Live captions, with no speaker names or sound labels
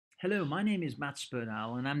Hello, my name is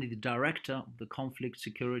Berdal, and I'm the Director of the Conflict,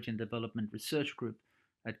 Security and Development Research Group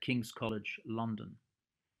at King's College London.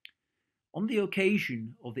 On the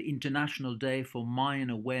occasion of the International Day for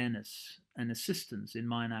Mine Awareness and Assistance in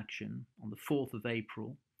Mine Action on the 4th of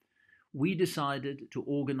April, we decided to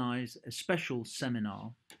organize a special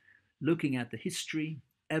seminar looking at the history,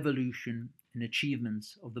 evolution, and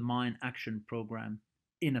achievements of the Mine Action Program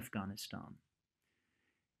in Afghanistan.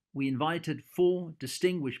 We invited 4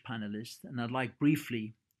 distinguished panelists, and I'd like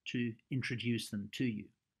briefly to introduce them to you.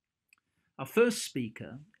 Our first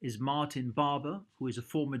speaker is Martin Barber, who is a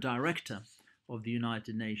former director of the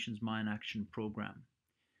United Nations Mine Action Program.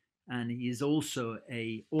 And he is also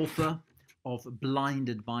an author of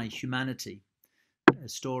Blinded by Humanity, a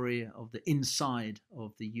story of the inside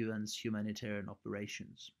of the UN's humanitarian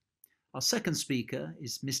operations. Our second speaker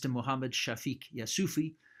is Mr. Mohammad Shafiq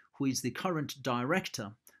Yosufi, who is the current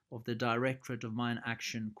director of the Directorate of Mine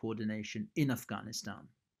Action Coordination in Afghanistan.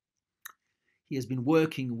 He has been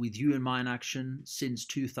working with UN Mine Action since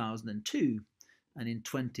 2002, and in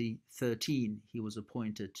 2013 he was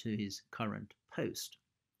appointed to his current post.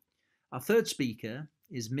 Our third speaker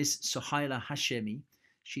is Ms. Sohaila Hashemi.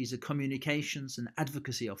 She's a communications and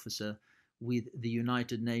advocacy officer with the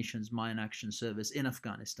United Nations Mine Action Service in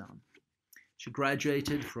Afghanistan. She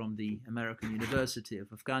graduated from the American University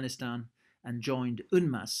of Afghanistan and joined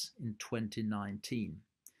UNMAS in 2019.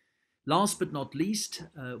 Last but not least,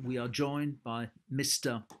 we are joined by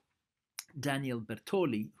Mr. Daniel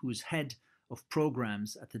Bertoli, who is head of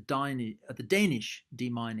programs at the Danish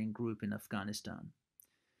demining group in Afghanistan.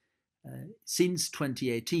 Since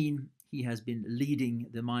 2018, he has been leading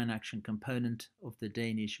the mine action component of the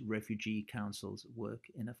Danish Refugee Council's work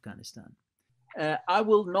in Afghanistan. I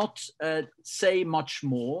will not say much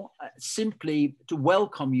more, simply to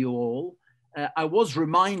welcome you all. I was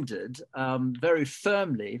reminded very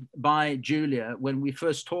firmly by Yuliia when we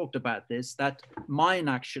first talked about this that mine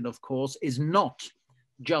action, of course, is not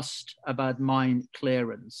just about mine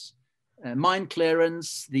clearance. Mine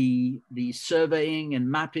clearance, the surveying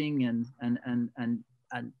and mapping and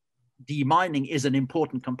demining is an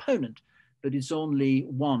important component, but it's only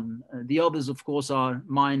one. The others, of course, are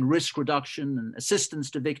mine risk reduction and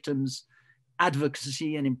assistance to victims,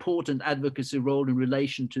 advocacy, an important advocacy role in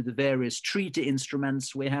relation to the various treaty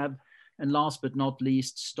instruments we have, and last but not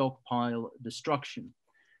least, stockpile destruction.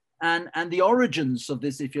 And the origins of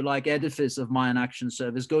this, if you like, edifice of Mine Action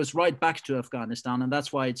Service goes right back to Afghanistan, and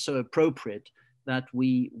that's why it's so appropriate that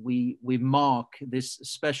we mark this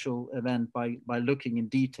special event by looking in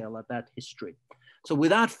detail at that history. So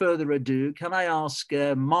without further ado, can I ask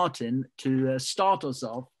Martin to start us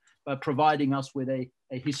off by providing us with a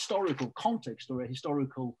historical context or a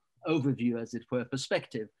historical overview, as it were,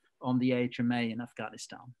 perspective on the HMA in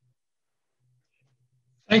Afghanistan.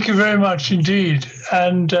 Thank you very much indeed.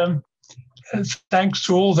 And thanks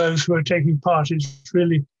to all those who are taking part. It's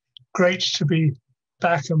really great to be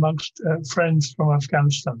back amongst friends from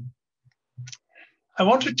Afghanistan. I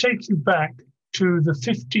want to take you back to the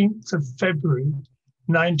 15th of February,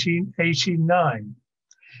 1989.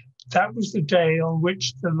 That was the day on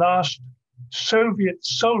which the last Soviet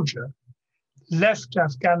soldier left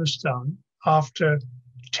Afghanistan after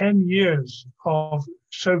 10 years of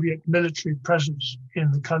Soviet military presence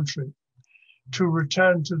in the country to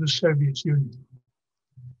return to the Soviet Union.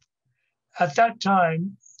 At that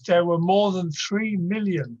time, there were more than 3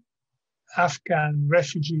 million Afghan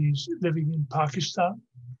refugees living in Pakistan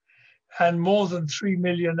and more than 3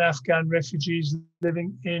 million Afghan refugees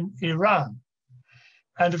living in Iran.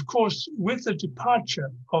 And of course, with the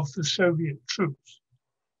departure of the Soviet troops,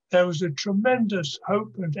 there was a tremendous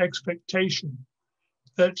hope and expectation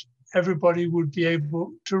that everybody would be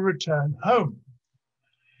able to return home.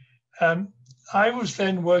 I was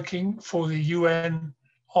then working for the UN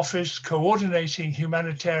office coordinating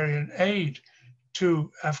humanitarian aid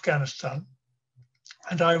to Afghanistan,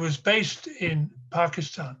 and I was based in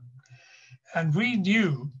Pakistan. And we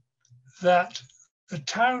knew that the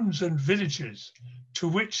towns and villages to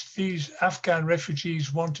which these Afghan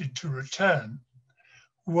refugees wanted to return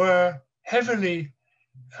were heavily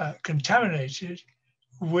contaminated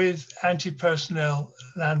with anti-personnel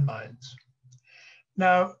landmines.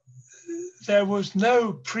 Now, there was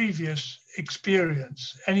no previous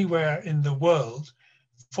experience anywhere in the world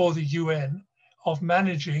for the UN of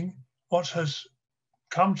managing what has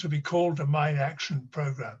come to be called a mine action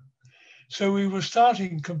program. So we were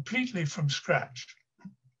starting completely from scratch.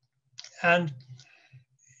 And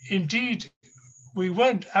indeed, we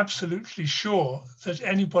weren't absolutely sure that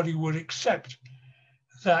anybody would accept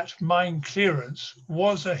that mine clearance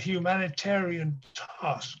was a humanitarian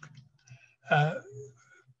task.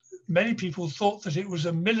 many people thought that it was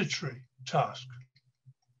a military task.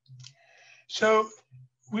 So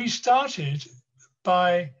we started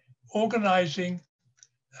by organizing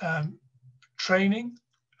training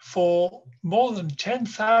for more than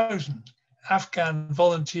 10,000 Afghan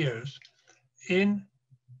volunteers in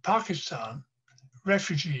Pakistan,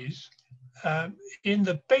 refugees, in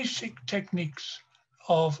the basic techniques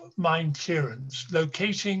of mine clearance,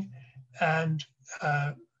 locating and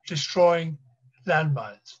destroying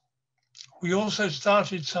landmines. We also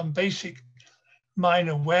started some basic mine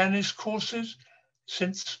awareness courses,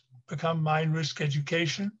 since become mine risk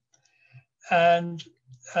education. And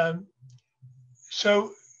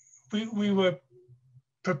so we were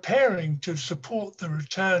preparing to support the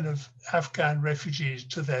return of Afghan refugees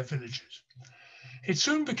to their villages. It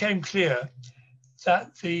soon became clear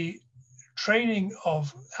that the training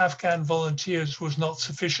of Afghan volunteers was not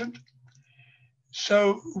sufficient.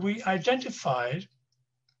 So we identified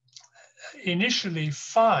initially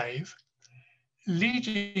 5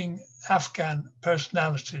 leading Afghan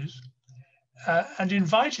personalities and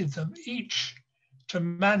invited them each to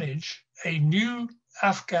manage a new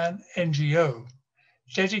Afghan NGO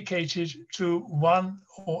dedicated to one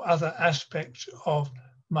or other aspect of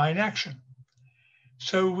mine action.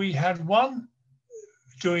 So we had one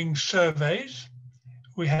doing surveys,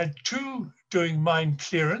 we had 2 doing mine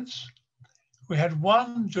clearance, we had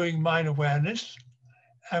 1 doing mine awareness,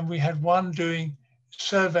 and we had 1 doing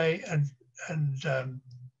survey and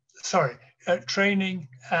training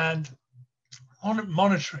and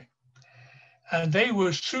monitoring. And they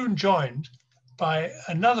were soon joined by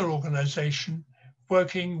another organization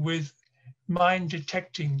working with mine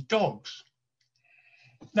detecting dogs.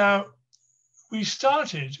 Now, we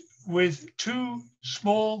started with 2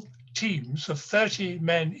 small teams of 30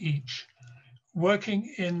 men each,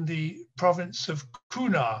 working in the province of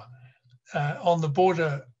Kunar on the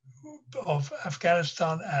border of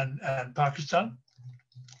Afghanistan and Pakistan.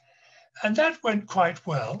 And that went quite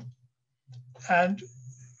well. And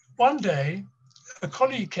one day, a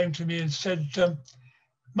colleague came to me and said,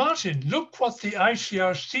 Martin, look what the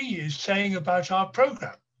ICRC is saying about our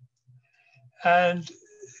program. And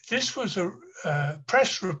this was a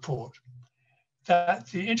press report that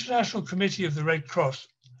the International Committee of the Red Cross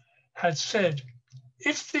had said,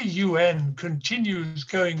 if the UN continues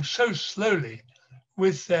going so slowly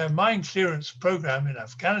with their mine clearance program in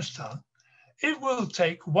Afghanistan, it will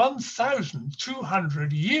take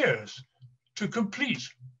 1,200 years to complete.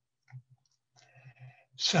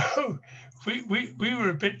 So we were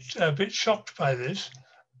a bit shocked by this,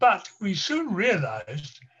 but we soon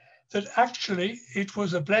realized that actually it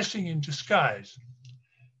was a blessing in disguise,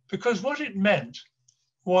 because what it meant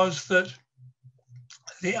was that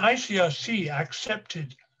the ICRC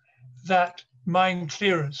accepted that mine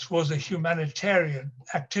clearance was a humanitarian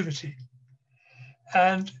activity.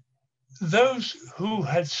 And those who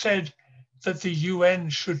had said that the UN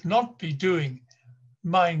should not be doing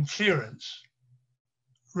mine clearance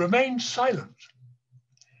remained silent.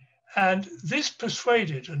 And this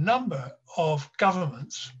persuaded a number of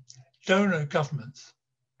governments, donor governments,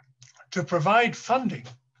 to provide funding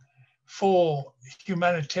for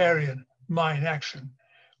humanitarian mine action,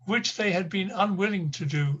 which they had been unwilling to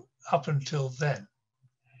do up until then.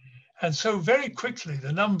 And so very quickly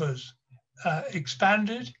the numbers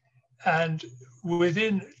expanded, and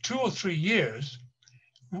within 2 or 3 years,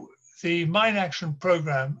 the mine action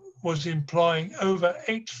program was employing over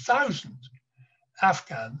 8,000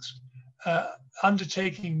 Afghans,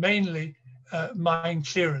 undertaking mainly mine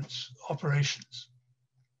clearance operations.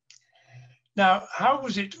 Now, how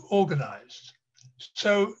was it organized?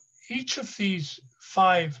 So each of these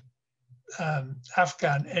 5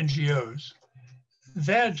 Afghan NGOs,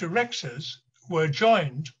 their directors were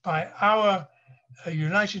joined by our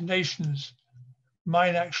United Nations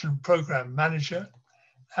Mine Action Program manager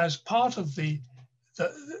as part of the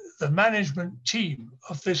management team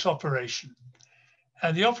of this operation.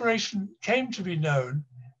 And the operation came to be known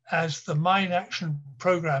as the Mine Action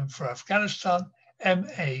Program for Afghanistan,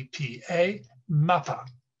 MAPA.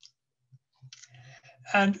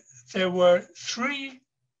 And there were 3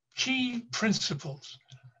 key principles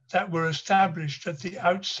that were established at the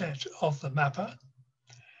outset of the MAPA.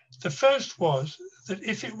 The first was that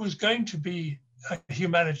if it was going to be a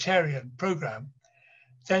humanitarian program,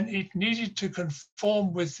 then it needed to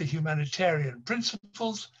conform with the humanitarian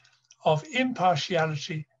principles of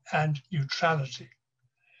impartiality and neutrality.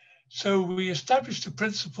 So we established a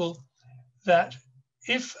principle that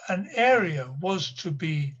if an area was to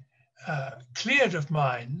be cleared of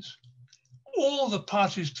mines, all the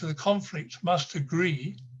parties to the conflict must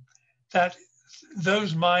agree that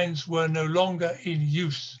those mines were no longer in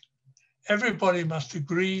use everybody must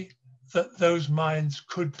agree that those mines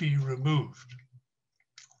could be removed.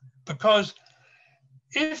 Because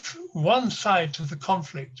if one side to the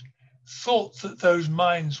conflict thought that those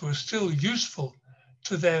mines were still useful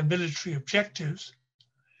to their military objectives,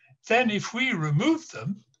 then if we removed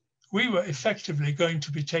them, we were effectively going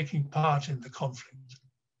to be taking part in the conflict.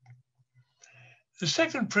 The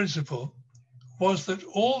second principle was that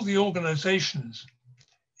all the organizations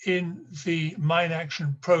in the mine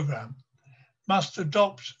action program must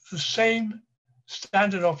adopt the same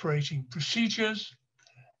standard operating procedures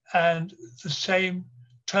and the same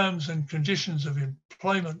terms and conditions of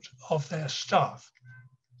employment of their staff.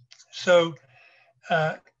 So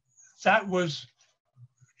that was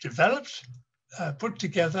developed, put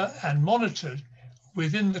together and monitored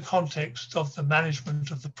within the context of the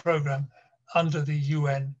management of the program under the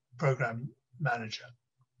UN program manager.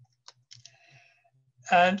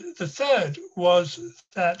 And the third was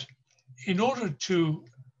that in order to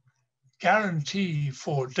guarantee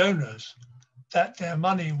for donors that their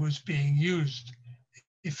money was being used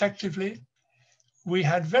effectively, we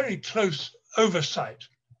had very close oversight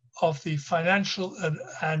of the financial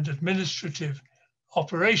and administrative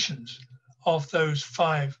operations of those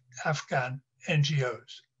 5 Afghan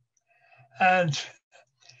NGOs. And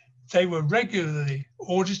they were regularly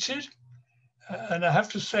audited. And I have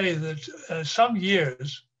to say that some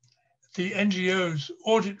years, the NGOs'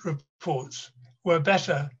 audit reports were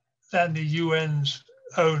better than the UN's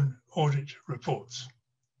own audit reports.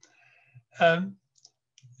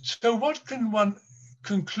 So what can one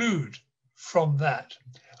conclude from that?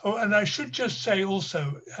 Oh, and I should just say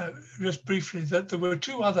also, just briefly, that there were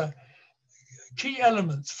 2 other key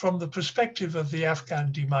elements from the perspective of the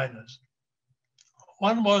Afghan deminers.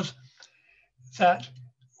 One was that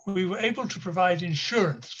we were able to provide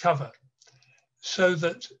insurance cover so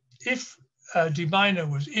that if a deminer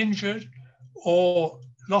was injured or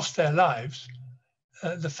lost their lives,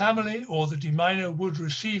 the family or the deminer would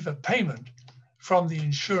receive a payment from the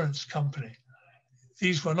insurance company.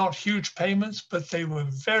 These were not huge payments, but they were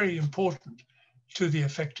very important to the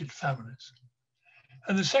affected families.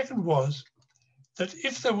 And the second was that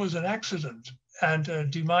if there was an accident and a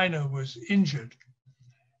deminer was injured,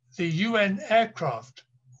 the UN aircraft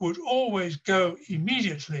would always go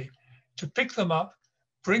immediately to pick them up,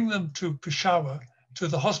 bring them to Peshawar, to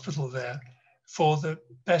the hospital there, for the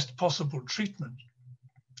best possible treatment.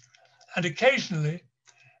 And occasionally,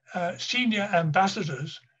 senior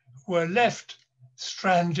ambassadors were left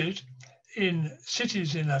stranded in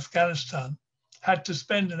cities in Afghanistan, had to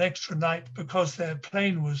spend an extra night because their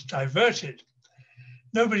plane was diverted.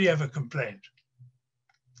 Nobody ever complained.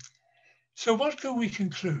 So what can we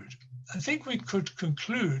conclude? I think we could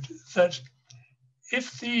conclude that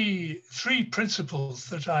if the 3 principles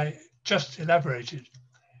that I just elaborated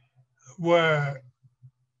were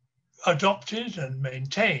adopted and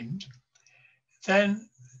maintained, then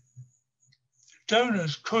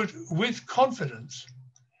donors could, with confidence,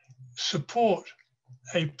 support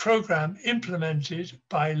a program implemented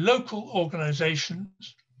by local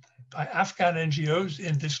organizations, by Afghan NGOs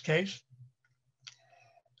in this case,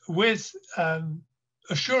 with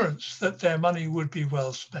assurance that their money would be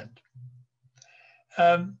well spent.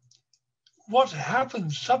 What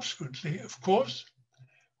happened subsequently, of course,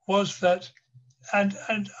 was that, and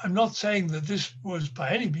I'm not saying that this was by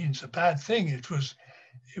any means a bad thing, it was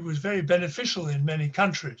very beneficial in many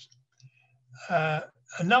countries. A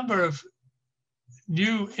number of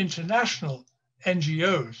new international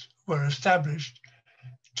NGOs were established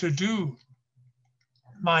to do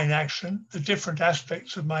mine action, the different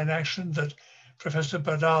aspects of mine action that Professor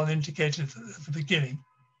Berdal indicated at the beginning.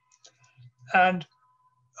 And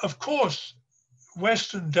of course,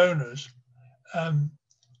 Western donors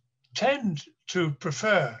tend to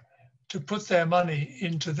prefer to put their money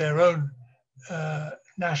into their own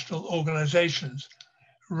national organizations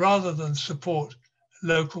rather than support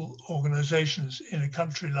local organizations in a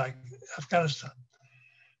country like Afghanistan.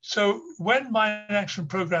 So when mine action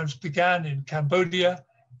programs began in Cambodia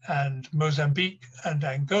and Mozambique and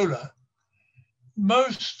Angola,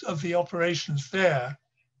 most of the operations there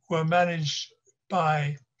were managed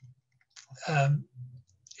by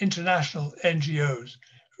international NGOs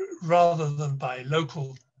rather than by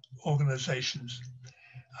local organizations.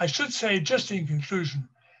 I should say, just in conclusion,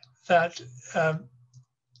 that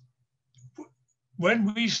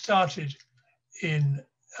when we started in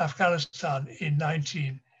Afghanistan in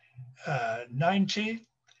 1990,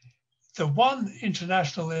 the one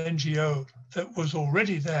international NGO that was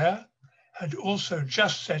already there had also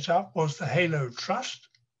just set up was the Halo Trust,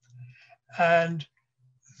 and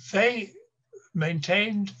they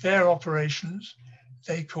maintained their operations.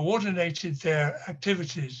 they coordinated their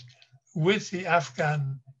activities with the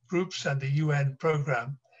Afghan groups and the UN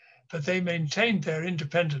program, but they maintained their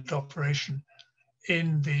independent operation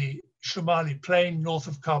in the Somali Plain, north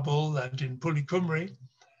of Kabul, and in Pulikumri.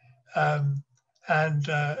 As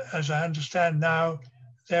I understand now,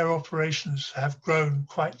 their operations have grown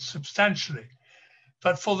quite substantially.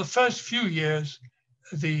 But for the first few years,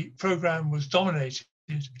 the program was dominated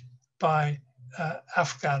by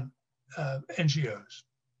Afghan NGOs.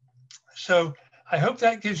 So I hope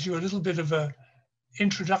that gives you a little bit of an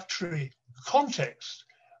introductory context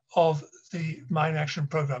of the Mine Action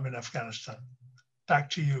Program in Afghanistan. Back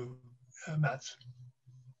to you, Matt.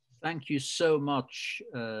 Thank you so much,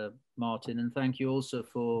 Martin, and thank you also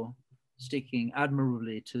for sticking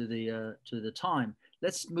admirably to the time.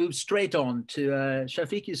 Let's move straight on to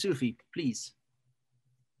Shafiq Yosufi, please.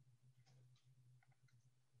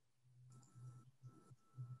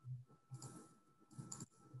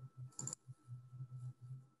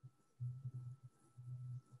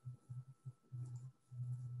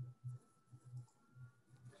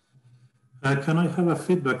 Can I have a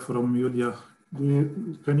feedback from Yuliia?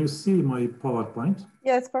 Can you see my PowerPoint?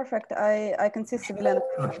 Yeah, it's perfect. I can see civilian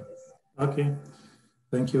operations. Okay,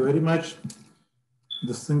 thank you very much.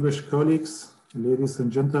 Distinguished colleagues, ladies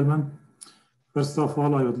and gentlemen. First of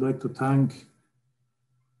all, I would like to thank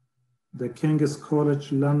the King's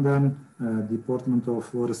College London Department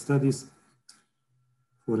of War Studies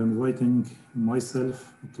for inviting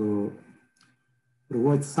myself to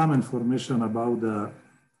provide some information about the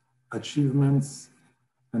achievements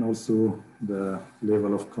and also the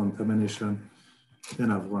level of contamination in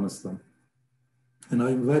Afghanistan. And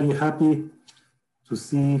I'm very happy to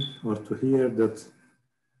see or to hear that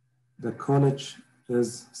the college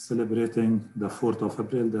is celebrating the 4th of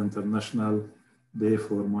April, the International Day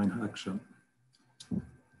for Mine Action.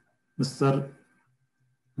 Mr.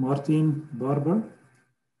 Martin Barber,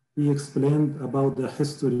 he explained about the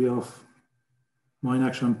history of Mine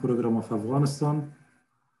Action Program of Afghanistan.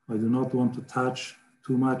 I do not want to touch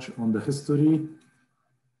too much on the history.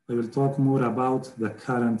 I will talk more about the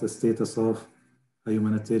current status of a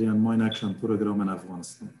humanitarian mine action program in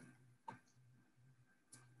Afghanistan.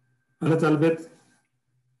 A little bit,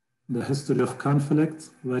 the history of conflict,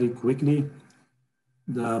 very quickly.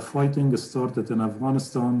 The fighting started in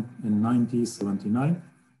Afghanistan in 1979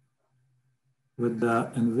 with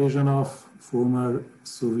the invasion of former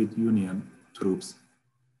Soviet Union troops.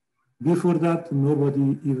 Before that,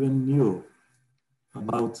 nobody even knew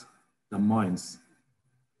about the mines.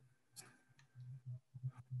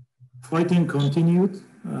 Fighting continued,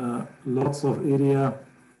 lots of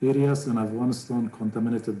areas in Afghanistan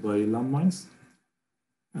contaminated by landmines.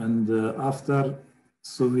 And after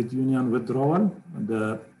Soviet Union withdrawal,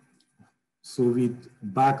 the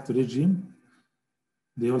Soviet-backed regime,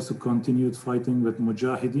 they also continued fighting with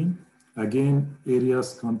Mujahideen, again,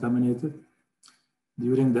 areas contaminated.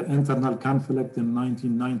 During the internal conflict in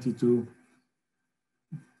 1992,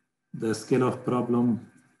 the scale of problem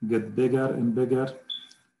get bigger and bigger.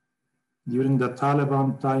 During the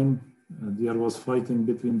Taliban time, there was fighting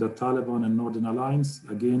between the Taliban and Northern Alliance.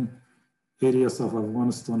 Again, areas of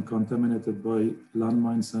Afghanistan contaminated by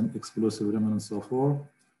landmines and explosive remnants of war.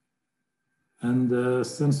 And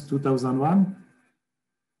since 2001,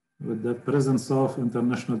 with the presence of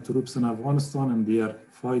international troops in Afghanistan and their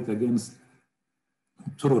fight against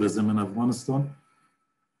terrorism in Afghanistan,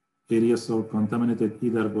 areas are contaminated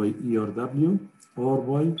either by ERW or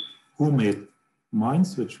by homemade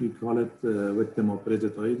mines, which we call it victim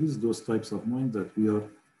operated IEDs, those types of mines that we are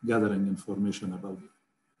gathering information about.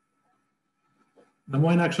 The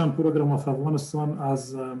Mine Action Program of Afghanistan,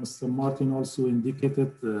 as Mr. Martin also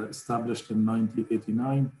indicated, established in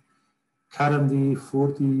 1989. Currently,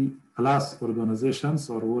 40 plus organizations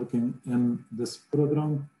are working in this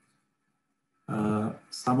program.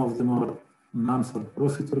 Some of them are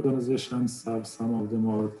non-for-profit organizations, some of them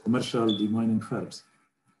are commercial demining firms.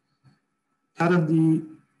 Currently,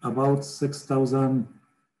 about 6,000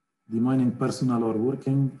 demining personnel are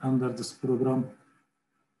working under this program.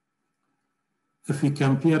 If we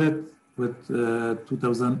compare it with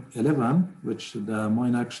 2011, which the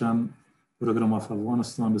Mine Action Program of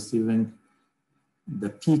Afghanistan receiving the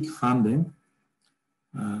peak funding,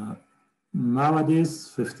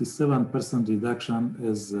 nowadays 57% reduction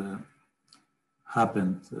is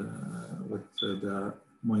happened with the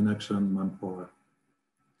Mine Action manpower.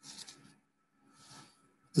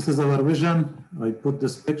 This is our vision. I put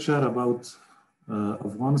this picture about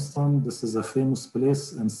Afghanistan. This is a famous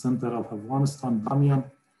place in center of Afghanistan, Bamyan.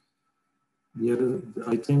 There,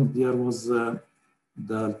 I think there was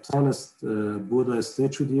the tallest Buddha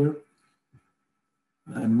statue there.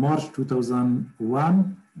 In March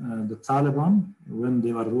 2001, the Taliban, when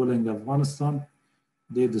they were ruling Afghanistan,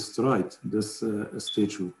 they destroyed this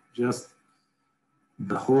statue. Just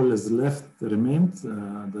the whole is left, remained,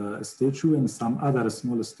 the statue, and some other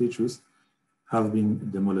small statues have been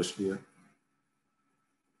demolished here.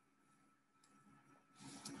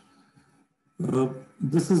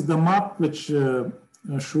 This is the map which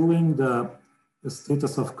showing the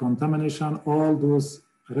status of contamination. All those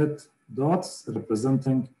red dots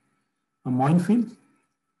representing a minefield.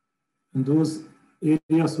 And those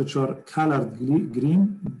areas which are colored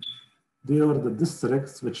green, they are the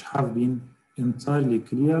districts which have been entirely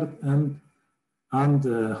cleared and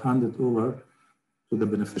handed over to the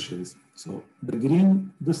beneficiaries. So the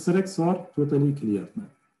green districts are totally cleared now.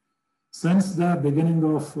 Since the beginning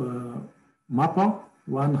of MAPA,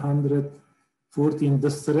 114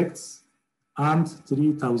 districts and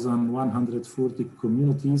 3,140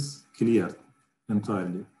 communities cleared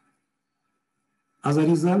entirely. As a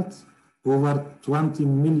result, over 20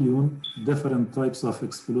 million different types of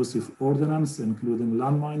explosive ordnance, including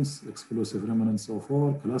landmines, explosive remnants of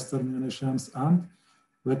war, cluster munitions, and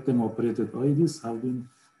victim-operated IEDs have been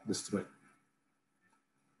destroyed.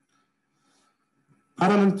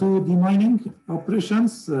 Parallel to demining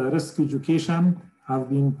operations, risk education have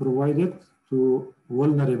been provided to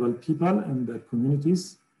vulnerable people in the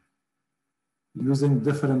communities using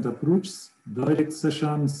different approaches, direct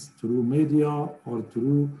sessions, through media, or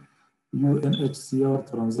through UNHCR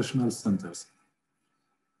transitional centers.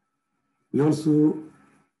 We also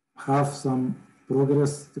have some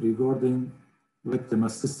progress regarding victim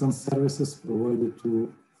assistance services provided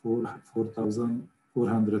to 400,000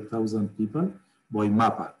 people by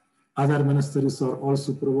MAPA. Other ministries are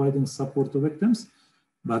also providing support to victims,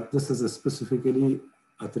 but this is specifically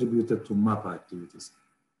attributed to MAPA activities.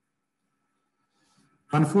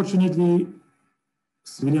 Unfortunately,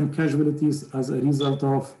 civilian casualties as a result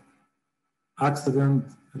of accident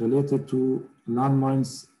related to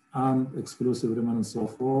landmines and explosive remnants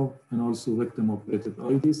of war, and also victim-operated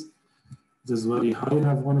IEDs. This is very high in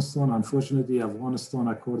Afghanistan. Unfortunately, Afghanistan,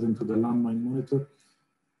 according to the Landmine Monitor,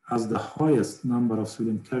 has the highest number of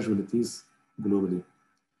civilian casualties globally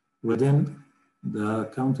within the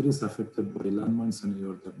countries affected by landmines and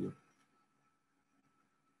ERW.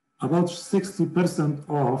 About 60%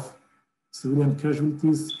 of civilian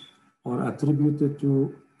casualties are attributed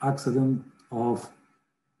to accident of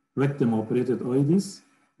victim-operated IEDs.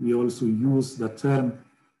 We also use the term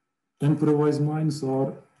improvised mines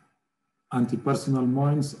or anti-personnel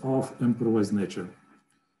mines of improvised nature.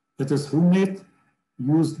 It is homemade,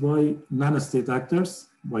 used by non-state actors,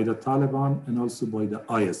 by the Taliban, and also by the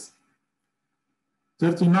IS.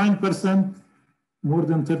 39%, more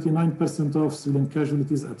than 39% of civilian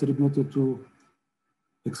casualties attributed to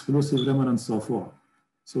explosive remnants of war.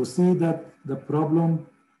 So see that the problem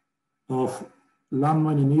of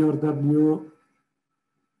landmine in ERW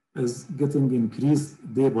is getting increased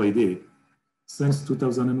day by day. Since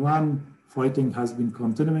 2001, fighting has been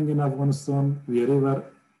continuing in Afghanistan. Wherever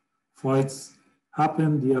fights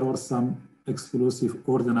happen, there are some explosive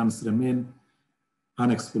ordnance remain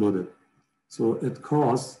unexploded. So it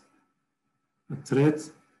causes a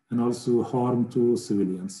threat and also harm to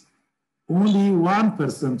civilians. Only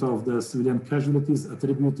 1% of the civilian casualties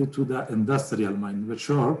attributed to the industrial mine, which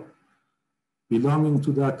are belonging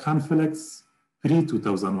to the conflicts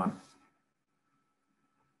pre-2001.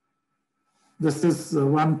 This is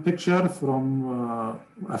one picture from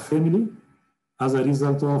a family. As a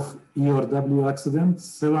result of ERW accident,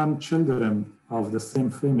 7 children of the same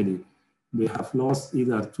family, they have lost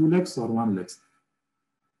either 2 legs or 1 leg.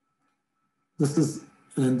 This is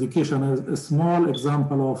an indication, a small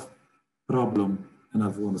example of problem in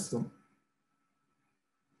Afghanistan.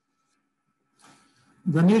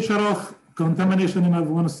 The nature of contamination in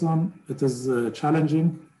Afghanistan, it is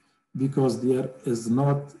challenging because there is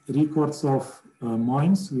not records of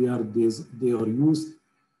mines where they are used.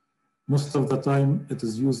 Most of the time, it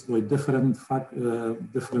is used by different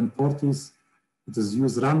parties. It is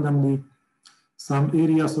used randomly. Some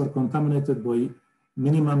areas are contaminated by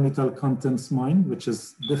minimum metal contents mine, which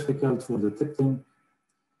is difficult for detecting.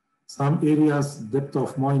 Some areas, depth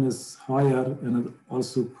of mine is higher and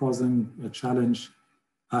also causing a challenge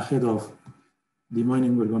ahead of the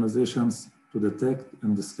mining organizations to detect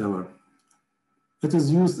and discover. It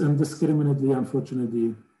is used indiscriminately,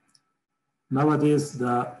 unfortunately. Nowadays,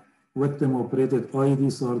 the victim-operated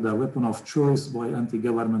IEDs are the weapon of choice by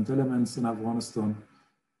anti-government elements in Afghanistan.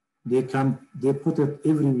 They put it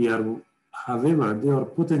everywhere. However, they are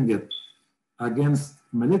putting it against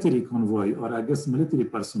military convoy or against military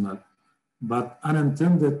personnel. but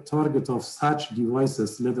unintended target of such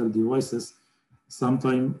devices, lethal devices,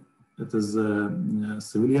 sometimes it is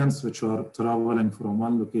civilians which are traveling from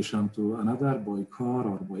one location to another by car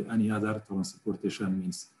or by any other transportation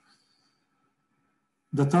means.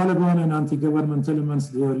 The Taliban and anti-government elements,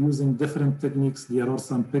 they are using different techniques. There are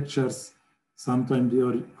some pictures. Sometimes they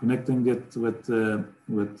are connecting it with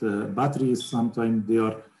batteries. Sometimes they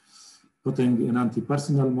are putting an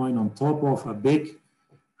anti-personnel mine on top of a big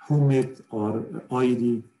homemade or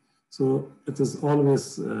IED. So it is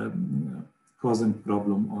always causing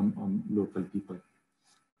problem on local people.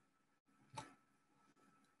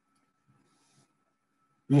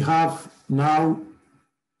 We have now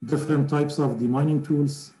different types of demining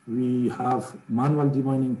tools. We have manual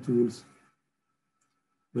demining tools,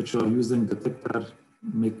 which are using detector,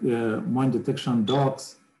 mine detection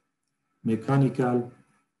dogs, mechanical.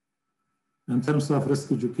 In terms of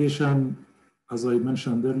risk education, as I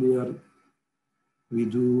mentioned earlier, we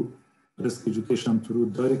do risk education through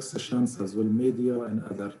direct sessions as well, media and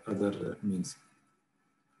other means.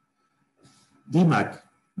 DMAC.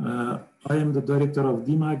 I am the director of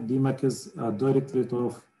DMAC. DMAC is a directorate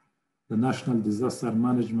of the National Disaster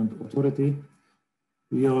Management Authority.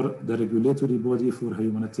 We are the regulatory body for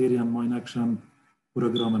humanitarian mine action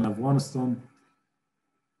program in Afghanistan.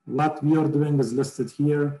 What we are doing is listed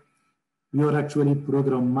here. We are actually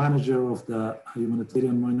program manager of the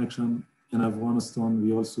humanitarian mine action in Afghanistan.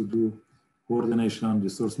 We also do coordination,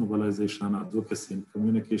 resource mobilization, advocacy, and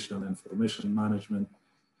communication, information management.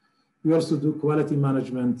 We also do quality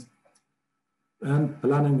management and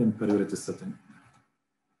planning and priority setting.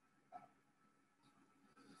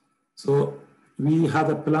 So we had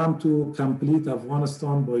a plan to complete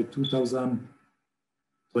Afghanistan by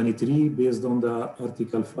 2023 based on the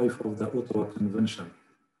Article 5 of the Ottawa Convention.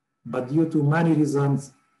 But due to many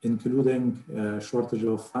reasons, including shortage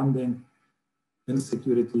of funding,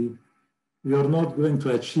 insecurity, we are not going to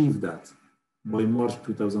achieve that by March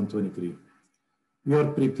 2023. We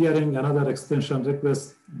are preparing another extension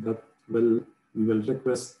request that we will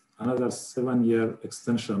request another 7-year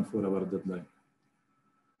extension for our deadline.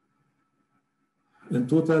 In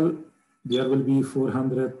total, there will be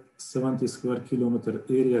 470 square kilometer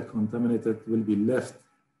area contaminated will be left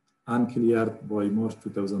uncleared by March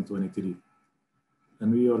 2023.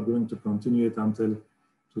 And we are going to continue it until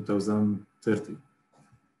 2030.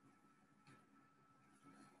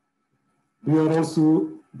 We are also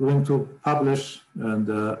going to publish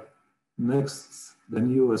the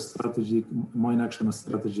new strategic mine action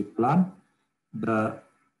strategic plan. The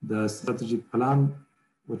strategic plan,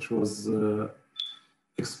 which was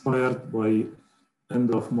expired by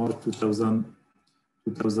end of March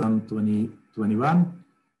 2021.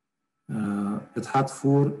 It had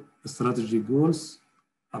 4 strategic goals.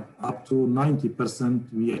 Up to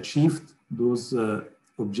 90% we achieved those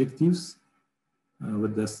objectives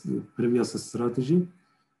with this previous strategy.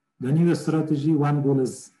 The new strategy, 1 goal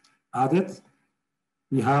is added.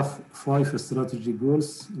 We have 5 strategic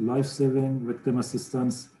goals: life-saving, victim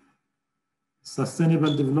assistance,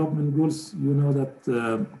 sustainable development goals. You know that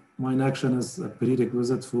mine action is a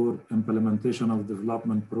prerequisite for implementation of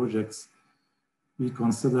development projects. We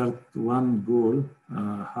considered 1 goal,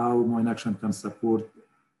 how mine action can support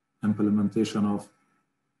implementation of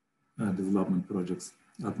development projects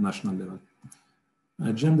at national level.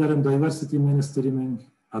 Gender and diversity mainstreaming,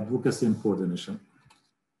 advocacy and coordination.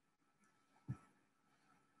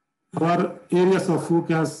 Our areas of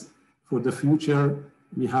focus for the future,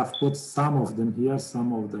 we have put some of them here,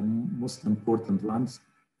 some of the most important ones.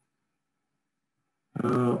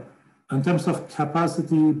 In terms of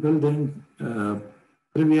capacity building,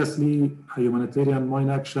 previously humanitarian mine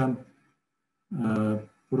action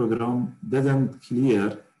program didn't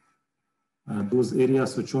clear those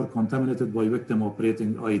areas which are contaminated by victim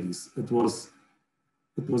operating IEDs. It was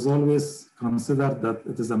always considered that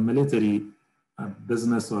it is a military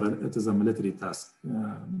business or it is a military task.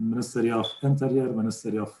 Ministry of Interior,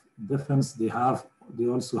 Ministry of Defense, they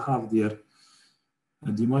also have their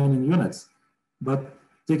demining units. But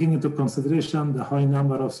taking into consideration the high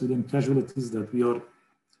number of civilian casualties that we are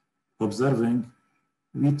observing,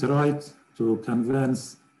 we tried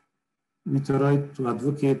to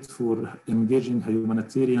advocate for engaging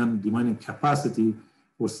humanitarian demining capacity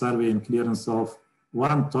for survey and clearance of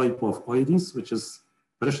 1 type of IEDs, which is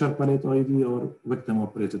pressure pallet IED or victim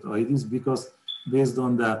operated IEDs, because based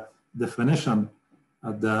on the definition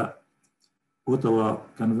of the Ottawa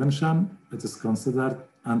Convention, it is considered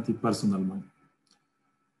anti-personnel mine.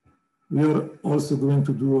 We are also going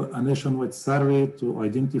to do a nationwide survey to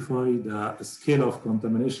identify the scale of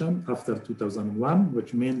contamination after 2001,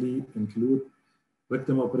 which mainly include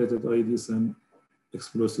victim-operated IEDs, and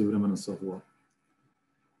explosive remnants of war.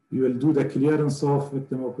 We will do the clearance of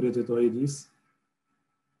victim-operated IEDs.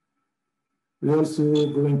 We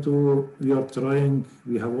are trying,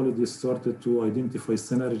 we have already started to identify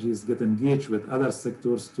synergies, get engaged with other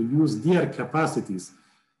sectors to use their capacities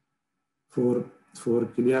for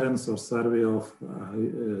clearance or survey of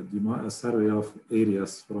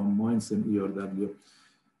areas from mines in ERW.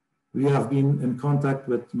 We have been in contact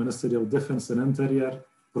with Ministry of Defense and Interior,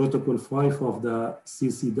 Protocol 5 of the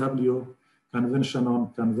CCW Convention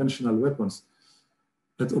on Conventional Weapons.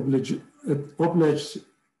 It obliged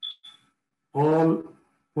all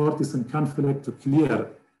parties in conflict to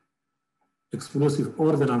clear explosive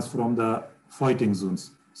ordnance from the fighting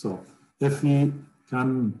zones. So if we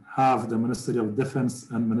can have the Ministry of Defense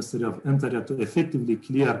and Ministry of Interior to effectively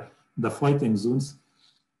clear the fighting zones,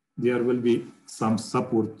 there will be some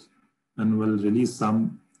support and will release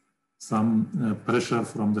some pressure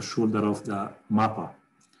from the shoulder of the MAPA.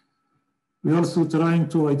 We're also trying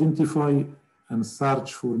to identify and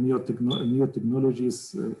search for new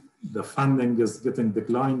technologies. The funding is getting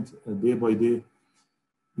declined day by day.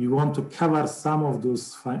 We want to cover some of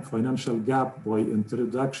those financial gap by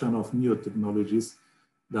introduction of new technologies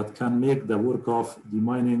that can make the work of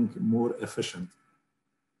demining more efficient.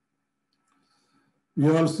 We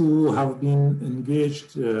also have been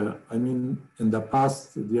engaged, in the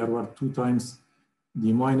past, there were 2 times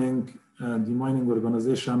demining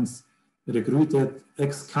organizations recruited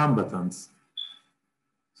ex-combatants.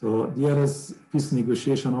 So there is peace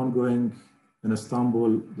negotiation ongoing in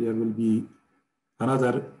Istanbul. There will be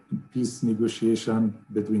another peace negotiation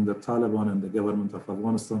between the Taliban and the government of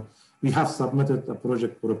Afghanistan. We have submitted a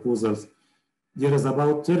project proposals. There is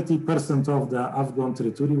about 30% of the Afghan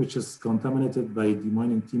territory which is contaminated by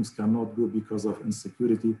demining teams cannot go because of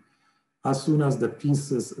insecurity. As soon as the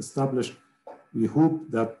peace is established, we hope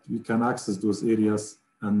that we can access those areas,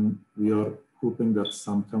 and we are hoping that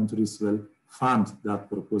some countries will fund that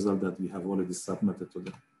proposal that we have already submitted to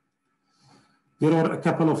them. There are a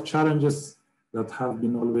couple of challenges that have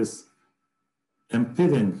been always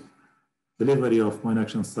impeding delivery of mine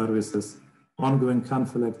action services. Ongoing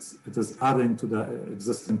conflicts, it is adding to the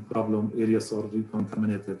existing problem. Areas are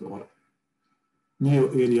recontaminated, or new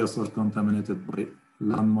areas are contaminated by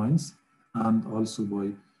landmines and also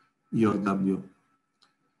by ERW.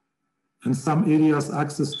 In some areas,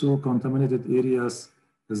 access to contaminated areas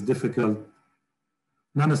is difficult.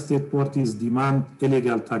 Non-state parties demand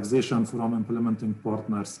illegal taxation from implementing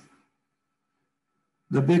partners.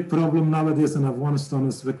 The big problem nowadays in Afghanistan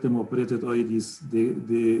is victim-operated IEDs.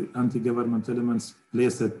 The anti-government elements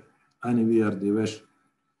place it anywhere they wish.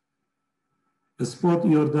 Sport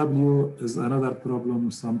ERW is another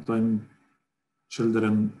problem. Sometimes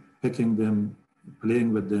children picking them,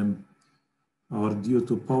 playing with them, or due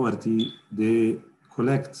to poverty, they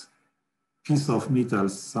collect piece of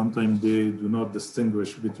metals. Sometimes they do not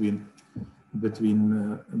distinguish between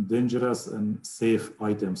dangerous and safe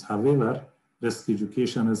items. However, risk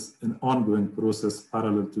education is an ongoing process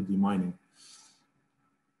parallel to demining.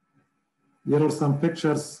 There are some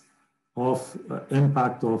pictures of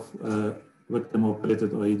impact of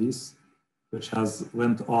victim-operated IEDs, which has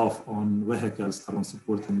went off on vehicles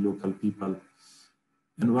transporting local people.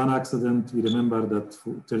 In one accident, we remember that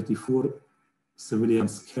 34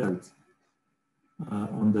 civilians killed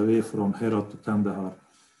on the way from Herat to Kandahar.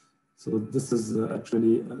 So this is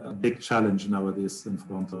actually a big challenge nowadays in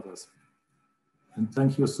front of us. And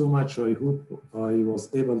thank you so much. I hope I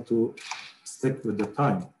was able to stick with the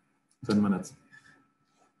time, 10 minutes.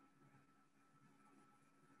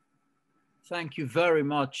 Thank you very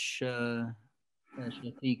much,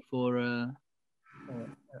 Shafiq, for a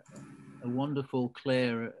wonderful,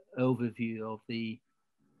 clear overview of the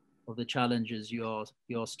challenges you're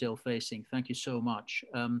still facing. Thank you so much.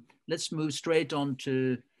 Let's move straight on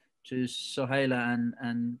to Sohaila,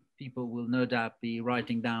 and people will no doubt be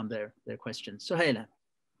writing down their questions. Sohaila.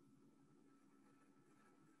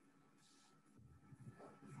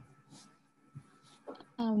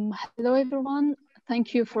 Hello, everyone.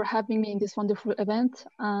 Thank you for having me in this wonderful event.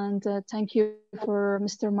 And thank you for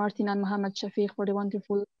Mr. Martin and Mohammad Shafiq for the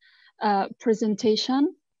wonderful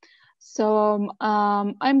presentation. So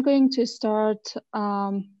I'm going to start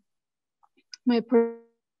my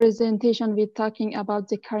presentation with talking about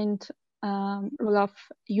the current role of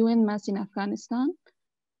UNMAS in Afghanistan.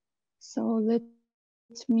 So let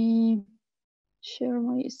me share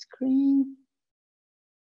my screen.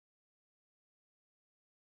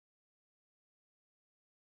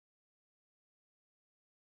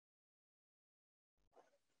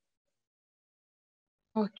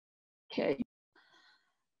 Okay.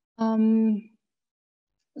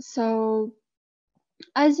 So,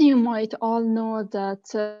 as you might all know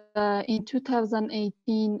that in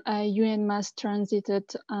 2018, UNMAS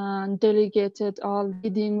transited and delegated all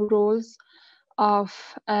leading roles of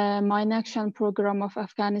Mine Action Program of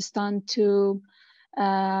Afghanistan to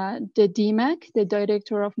the DMAC, the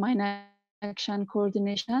Director of Mine Action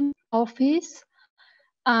Coordination Office.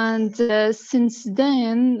 And since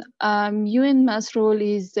then, UNMAS role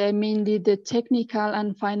is mainly the technical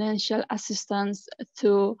and financial assistance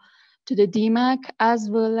to the DMAC, as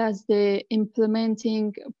well as the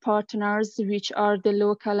implementing partners, which are the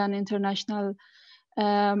local and international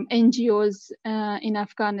NGOs in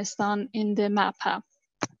Afghanistan in the MAPA,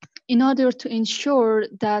 in order to ensure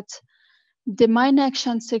that the mine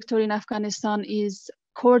action sector in Afghanistan is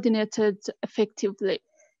coordinated effectively.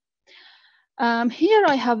 Here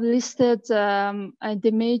I have listed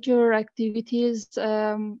the major activities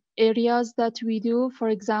areas that we do. For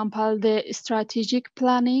example, the strategic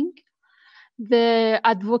planning, the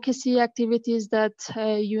advocacy activities that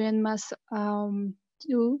UNMAS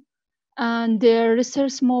do, and the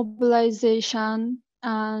resource mobilization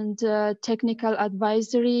and technical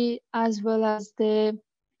advisory, as well as the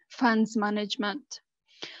funds management.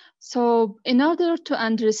 So in order to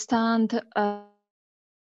understand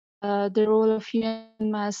the role of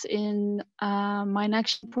UNMAS in Mine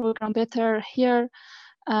Action Program better, here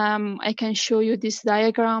I can show you this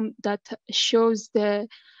diagram that shows the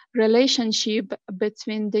relationship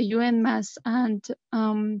between the UNMAS and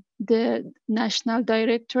the national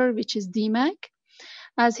director, which is DMAC.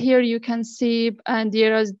 As here you can see, and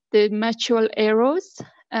there are the mutual arrows,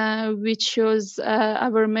 which shows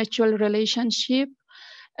our mutual relationship.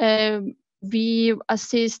 We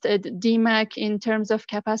assisted DMAC in terms of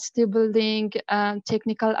capacity building,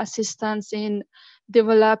 technical assistance in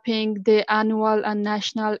developing the annual and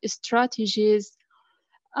national strategies,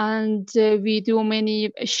 and we do many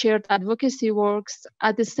shared advocacy works.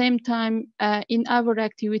 At the same time, in our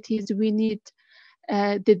activities, we need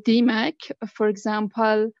the DMAC. For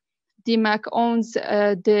example, DMAC owns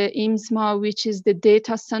the IMSMA, which is the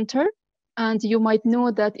data center. And you might know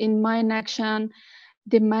that in Mine Action,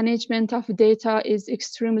 the management of data is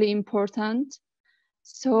extremely important.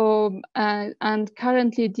 So, and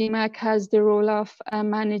currently DMAC has the role of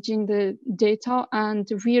managing the data, and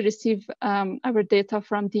we receive our data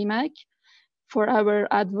from DMAC for our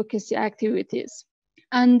advocacy activities.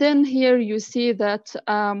 And then here you see that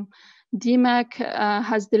DMAC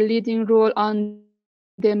has the leading role on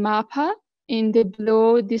the MAPA. In the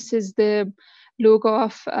below, this is the logo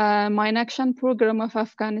of Mine Action Program of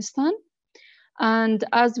Afghanistan. And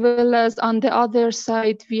as well as on the other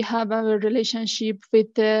side, we have our relationship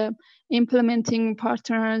with the implementing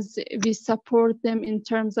partners. We support them in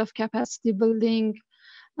terms of capacity building,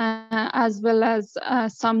 as well as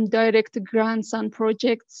some direct grants and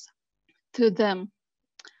projects to them.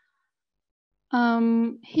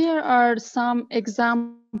 Here are some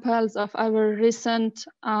examples of our recent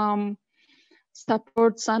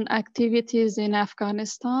supports and activities in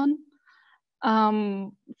Afghanistan.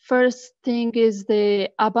 First thing is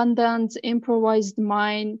the Abundant Improvised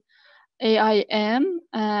Mine AIM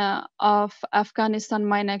of Afghanistan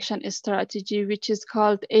Mine Action Strategy, which is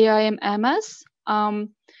called AIM-MS.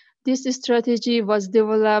 This strategy was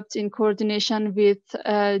developed in coordination with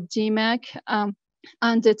DMAC and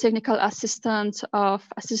the technical assistance of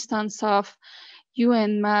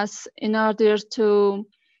UNMAS in order to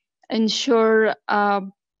ensure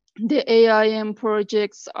the AIM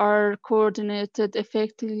projects are coordinated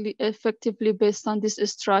effectively based on this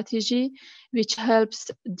strategy, which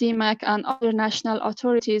helps DMAC and other national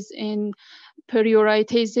authorities in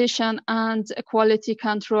prioritization and quality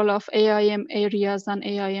control of AIM areas and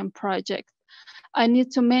AIM projects. I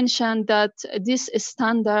need to mention that this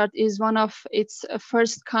standard is one of its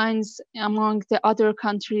first kinds among the other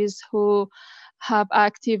countries who have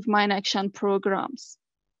active mine action programs.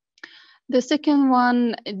 The second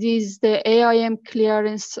one is the AIM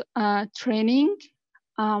clearance training.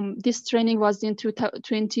 This training was in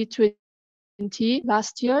 2020,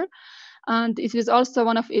 last year, and it was also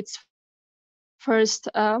one of its first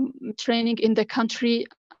training in the country.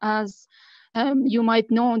 As you might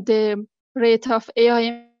know, the rate of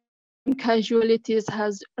AIM casualties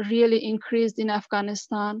has really increased in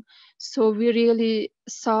Afghanistan. So we really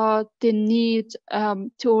saw the need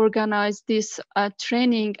to organize this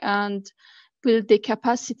training and build the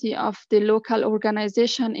capacity of the local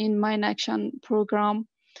organization in Mine Action Program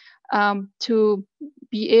to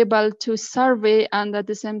be able to survey and at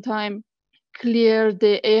the same time clear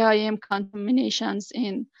the AIM contaminations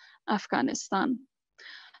in Afghanistan.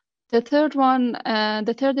 The third one,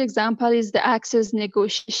 the third example is the access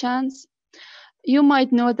negotiations. You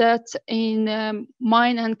might know that in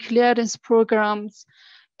mine and clearance programs,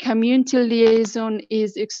 community liaison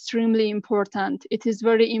is extremely important. It is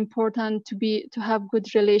very important to have good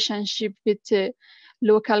relationship with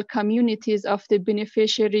local communities of the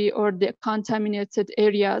beneficiary or the contaminated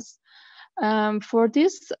areas. For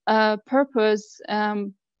this purpose,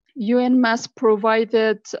 UNMAS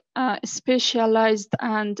provided specialized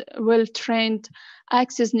and well-trained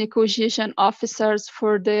access negotiation officers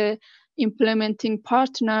for the implementing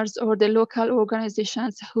partners or the local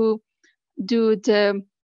organizations who do the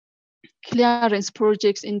clearance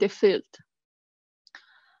projects in the field.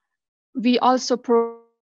 We also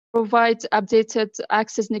provide updated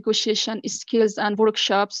access negotiation skills and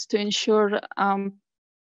workshops to ensure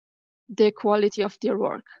the quality of their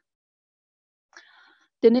work.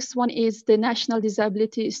 The next one is the National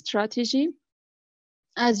Disability Strategy.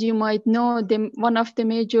 As you might know, one of the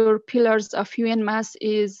major pillars of UNMAS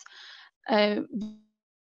is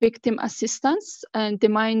victim assistance and the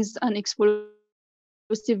mines and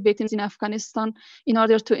explosive victims in Afghanistan in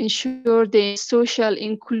order to ensure the social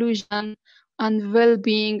inclusion and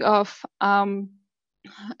well-being of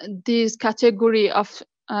this category of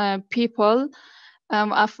people.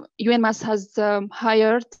 UNMAS has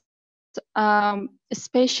hired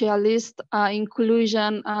specialist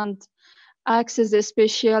inclusion and access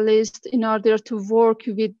specialist in order to work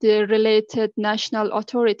with the related national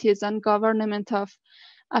authorities and government of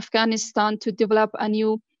Afghanistan to develop a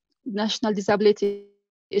new national disability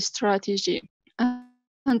strategy.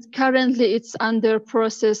 And currently it's under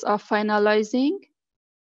process of finalizing.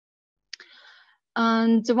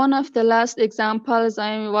 And one of the last examples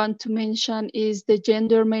I want to mention is the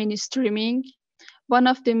gender mainstreaming. One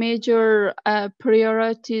of the major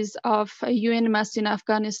priorities of UNMAS in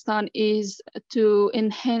Afghanistan is to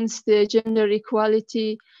enhance the gender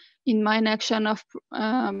equality in mine action of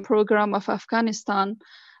program of Afghanistan.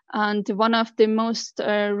 And one of the most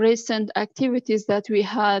recent activities that we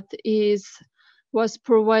had was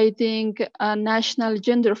providing national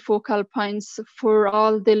gender focal points for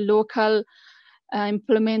all the local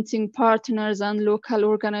implementing partners and local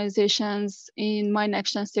organizations in mine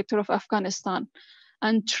action sector of Afghanistan,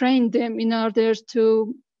 and train them in order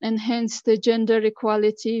to enhance the gender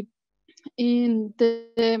equality in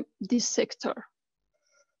this sector.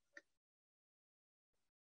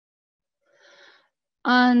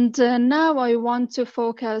 And now I want to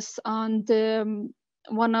focus on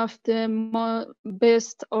one of the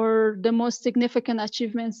best or the most significant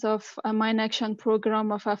achievements of a mine action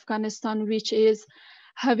program of Afghanistan, which is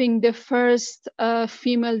having the first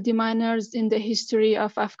female deminers in the history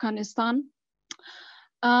of Afghanistan.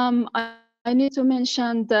 I need to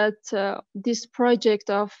mention that this project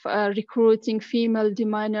of recruiting female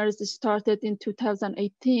deminers started in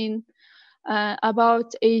 2018.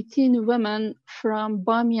 About 18 women from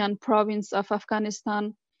Bamiyan province of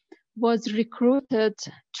Afghanistan was recruited,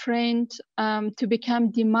 trained to become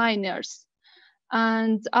deminers.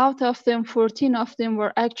 And out of them, 14 of them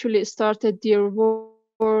were actually started their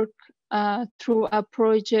work through a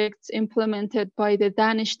project implemented by the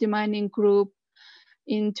Danish demining group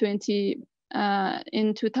in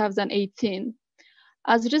 2018.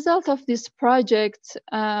 As a result of this project,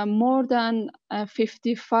 more than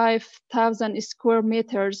 55,000 square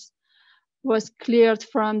meters was cleared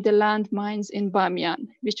from the landmines in Bamiyan,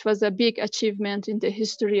 which was a big achievement in the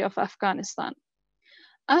history of Afghanistan.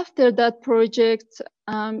 After that project,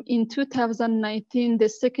 in 2019, the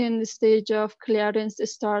second stage of clearance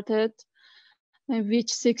started, in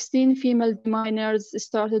which 16 female miners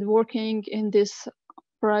started working in this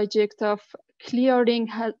project of clearing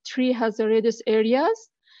 3 hazardous areas,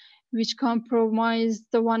 which comprised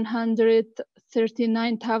the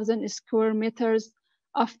 139,000 square meters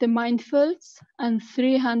of the minefields and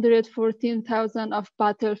 314,000 of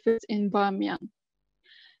battlefields in Bamiyan.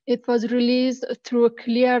 It was released through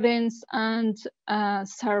clearance and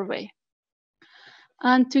survey.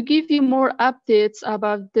 And to give you more updates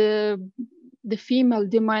about the female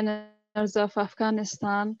deminers of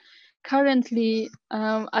Afghanistan, currently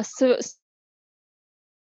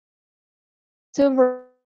several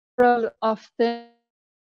of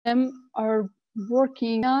them are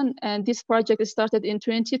working on, and this project started in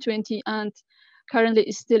 2020 and currently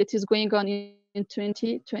it is going on in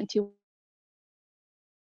 2021.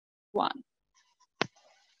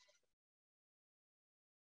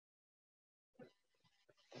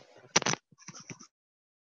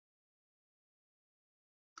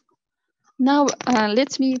 Now,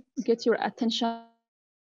 let me get your attention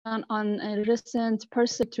on a recent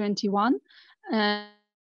Percep 21,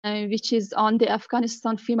 which is on the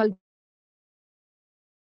Afghanistan female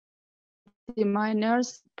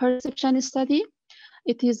deminers perception study.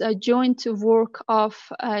 It is a joint work of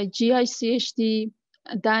GICHD,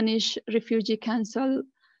 Danish Refugee Council,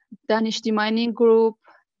 Danish Demining Group,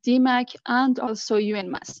 DMAC, and also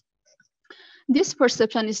UNMAS. This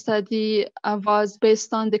perception study was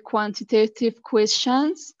based on the quantitative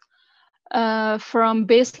questions from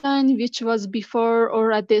baseline, which was before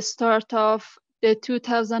or at the start of the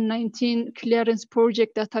 2019 clearance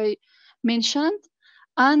project that I mentioned,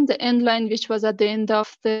 and the end line, which was at the end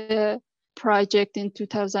of the project in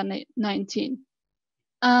 2019.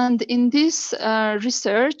 And in this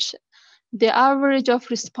research, the average of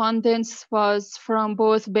respondents was from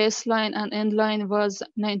both baseline and end line was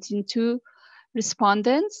 92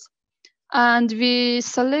 respondents. And we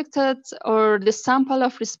selected, or the sample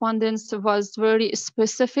of respondents was very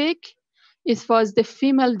specific. It was the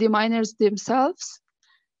female deminers themselves,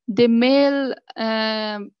 the male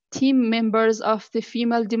team members of the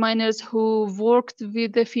female deminers who worked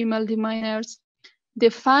with the female deminers, the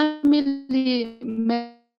family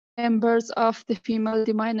members of the female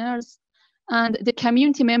deminers, and the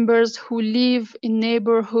community members who live in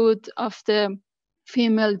neighborhood of the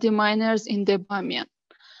female deminers in the Bamiyan.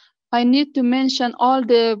 I need to mention all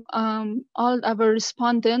our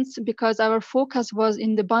respondents because our focus was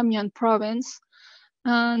in the Bamiyan province,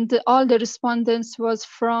 and all the respondents was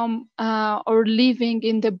from or living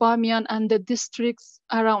in the Bamiyan and the districts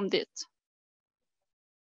around it.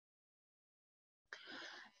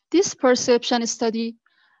 This perception study,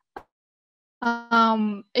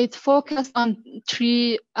 it focused on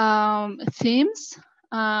three themes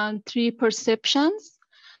and three perceptions.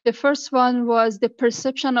 The first one was the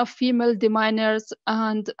perception of female deminers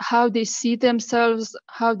and how they see themselves,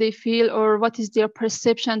 how they feel, or what is their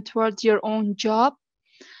perception towards your own job.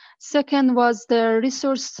 Second was the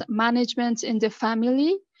resource management in the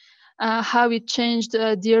family, how it changed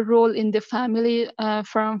their role in the family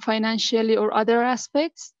from financially or other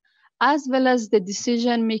aspects, as well as the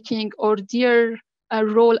decision making or their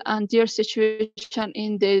role and their situation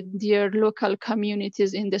in their local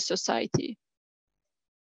communities in the society.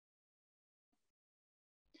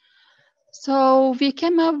 So we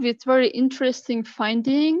came up with very interesting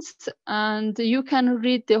findings, and you can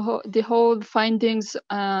read the whole findings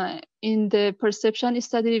in the perception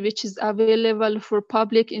study, which is available for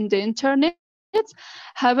public in the internet.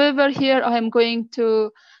 However, here I am going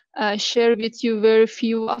to share with you very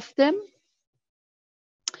few of them.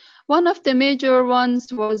 One of the major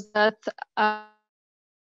ones was that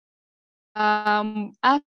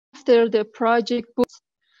after the project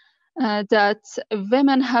that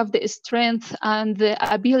women have the strength and the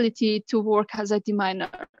ability to work as a deminer.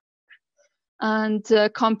 And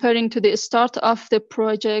comparing to the start of the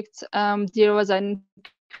project, there was an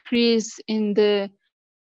increase in the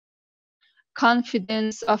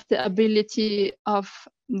confidence of the ability of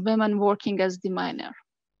women working as deminer.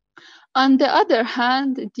 On the other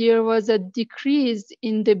hand, there was a decrease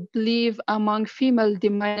in the belief among female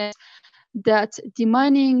deminers that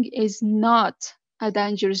demining is not a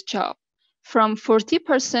dangerous job, from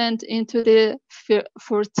 40% into the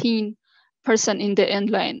 14% in the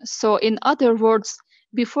end line. So in other words,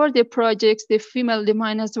 before the projects, the female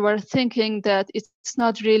deminers were thinking that it's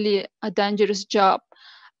not really a dangerous job.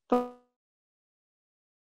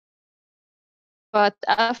 But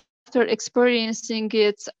after experiencing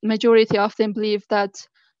it, majority of them believe that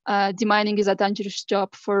demining is a dangerous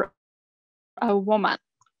job for a woman.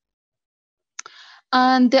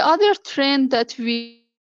 And the other trend that we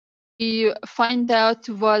find out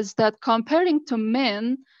was that comparing to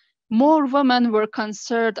men, more women were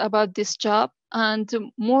concerned about this job, and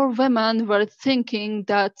more women were thinking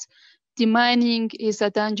that demining is a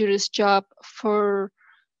dangerous job for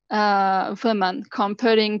women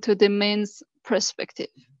comparing to the men's perspective.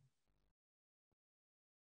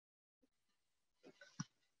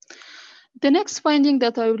 The next finding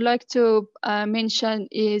that I would like to mention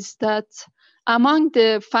is that among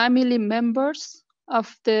the family members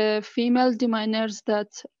of the female deminers that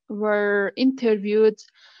were interviewed,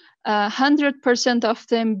 100% of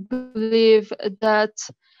them believe that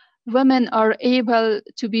women are able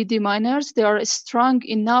to be deminers. They are strong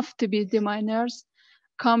enough to be deminers.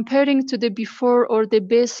 Comparing to the before or the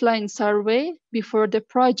baseline survey before the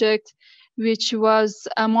project, which was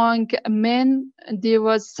among men, there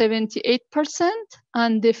was 78%,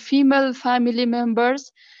 and the female family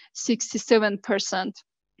members, 67%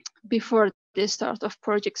 before the start of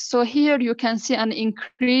project. So here you can see an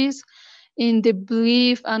increase in the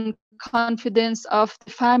belief and confidence of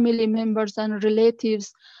the family members and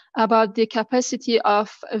relatives about the capacity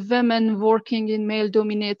of women working in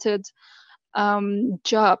male-dominated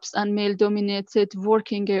jobs and male-dominated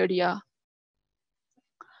working area.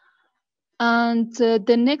 And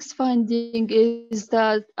the next finding is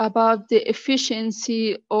that about the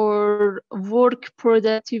efficiency or work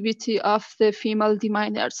productivity of the female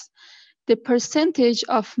deminers. The percentage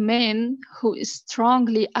of men who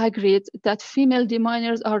strongly agreed that female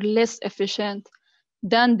deminers are less efficient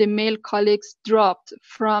than the male colleagues dropped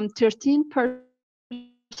from 13%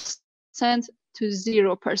 to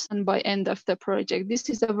 0% by end of the project. This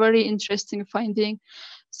is a very interesting finding.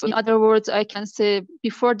 So in other words, I can say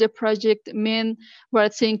before the project, men were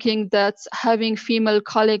thinking that having female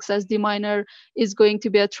colleagues as deminer is going to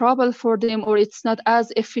be a trouble for them, or it's not as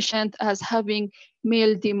efficient as having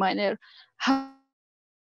male deminer.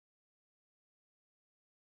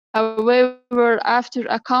 However, after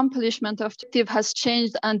accomplishment of objective has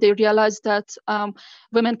changed and they realized that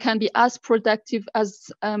women can be as productive as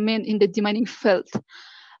men in the demining field.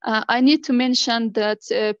 I need to mention that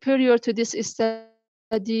prior to this study,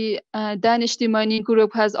 Danish demining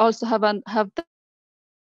group has also have done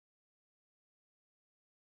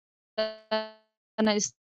a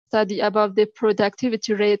study about the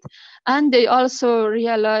productivity rate, and they also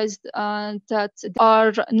realized that they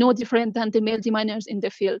are no different than the male deminers in the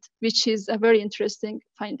field, which is a very interesting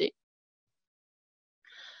finding.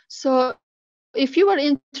 So if you are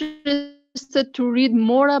interested to read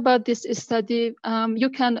more about this study, you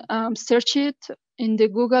can search it in the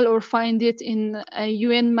Google or find it in a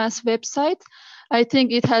UNMAS website. I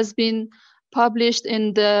think it has been published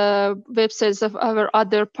in the websites of our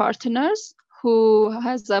other partners who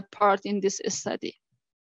has a part in this study.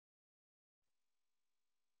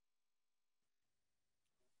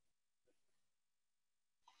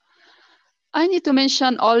 I need to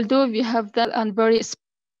mention, although we have that and very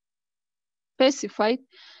specified,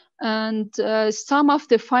 and some of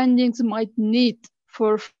the findings might need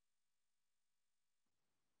for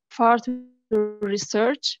further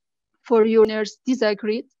research for UNers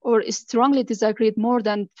disagreed or strongly disagreed more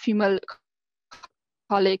than female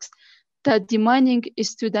colleagues that demining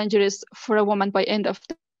is too dangerous for a woman by end of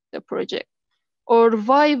the project, or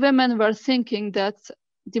why women were thinking that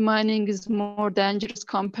demining is more dangerous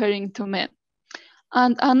comparing to men.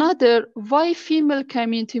 And another, why female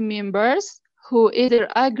community members who either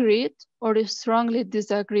agreed or strongly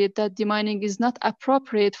disagreed that demining is not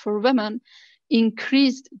appropriate for women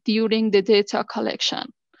increased during the data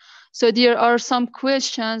collection. So there are some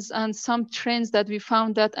questions and some trends that we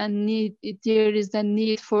found that there is a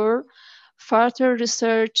need for further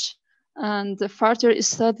research and further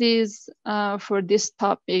studies for this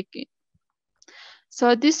topic.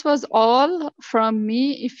 So this was all from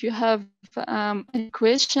me. If you have any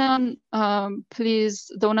question, please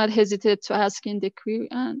do not hesitate to ask in the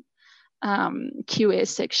QA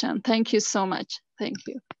section. Thank you so much. Thank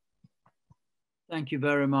you. Thank you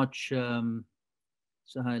very much,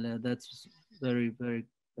 Sohaila. That's very, very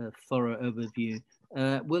thorough overview.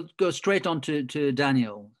 We'll go straight on to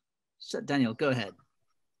Daniel. So, Daniel, go ahead.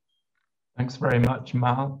 Thanks very much,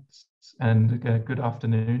 Matt, and good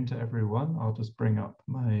afternoon to everyone. I'll just bring up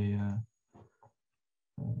my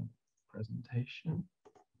presentation.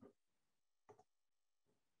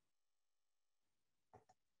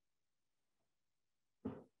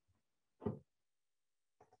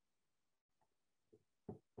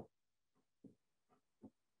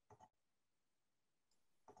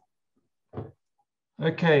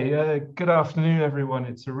 Okay, good afternoon, everyone.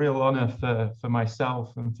 It's a real honor for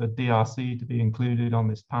myself and for DRC to be included on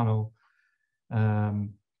this panel.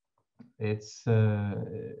 It's a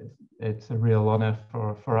real honor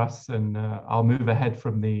for us, and I'll move ahead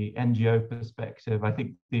from the NGO perspective. I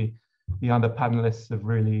think the other panelists have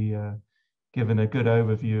really given a good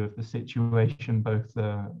overview of the situation, both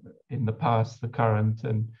in the past, the current,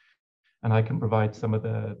 and I can provide some of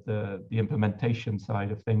the implementation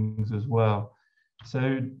side of things as well.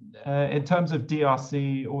 So in terms of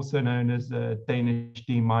DRC, also known as the Danish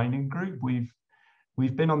Demining Group, we've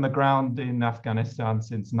been on the ground in Afghanistan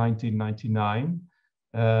since 1999.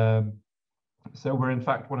 So we're in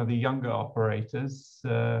fact one of the younger operators.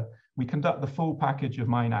 We conduct the full package of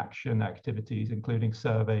mine action activities, including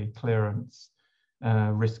survey, clearance,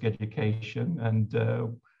 risk education, and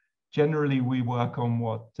generally we work on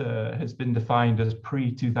what has been defined as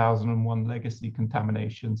pre-2001 legacy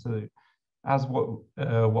contamination. So as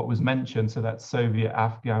what was mentioned, so that's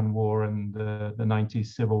Soviet-Afghan war and the 90s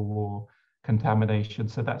Civil War contamination.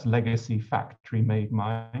 So that's legacy factory-made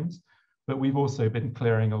mines. But we've also been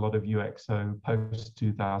clearing a lot of UXO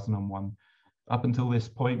post-2001. Up until this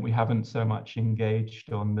point, we haven't so much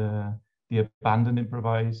engaged on the abandoned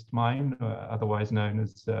improvised mine, otherwise known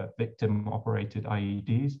as victim-operated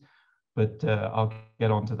IEDs. But I'll get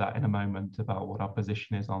onto that in a moment about what our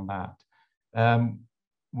position is on that.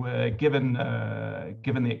 we're given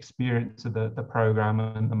the experience of the program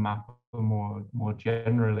and the MAPA more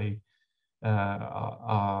generally,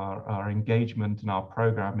 our engagement in our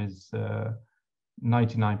program is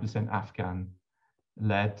 99% Afghan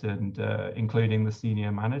led, and including the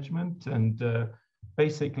senior management. And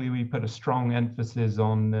basically we put a strong emphasis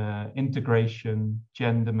on integration,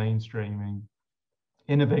 gender mainstreaming,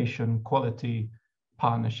 innovation, quality,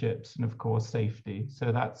 partnerships, and of course safety.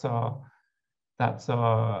 So that's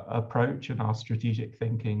our approach and our strategic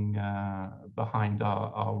thinking behind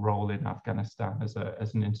our role in Afghanistan as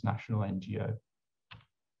an international NGO.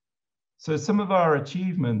 So some of our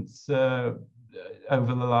achievements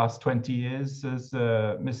over the last 20 years, as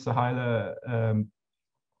Ms. Sohaila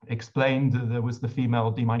explained, there was the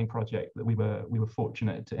female demining project that we were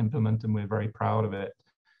fortunate to implement, and we're very proud of it.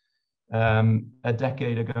 A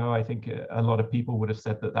decade ago, I think a lot of people would have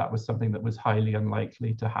said that that was something that was highly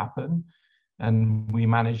unlikely to happen. And we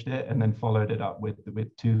managed it and then followed it up with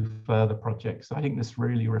 2 further projects. So I think this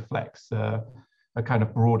really reflects a kind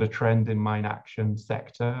of broader trend in mine action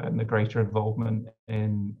sector and the greater involvement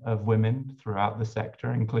of women throughout the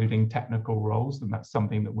sector, including technical roles. And that's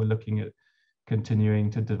something that we're looking at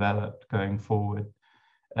continuing to develop going forward.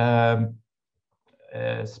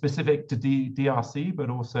 Specific to DRC,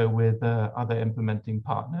 but also with other implementing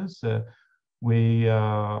partners. We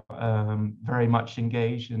are very much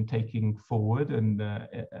engaged in taking forward, and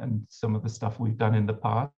some of the stuff we've done in the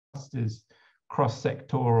past is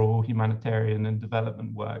cross-sectoral humanitarian and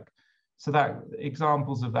development work. So that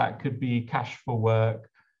examples of that could be cash for work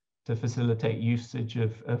to facilitate usage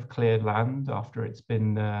of cleared land after it's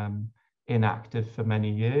been inactive for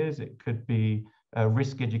many years. It could be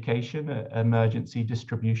risk education, emergency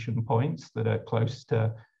distribution points that are close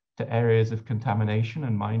to areas of contamination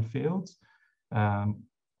and minefields.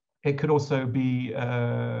 It could also be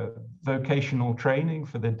vocational training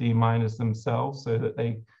for the deminers themselves, so that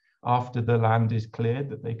they, after the land is cleared,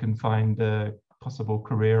 that they can find possible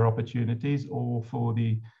career opportunities, or for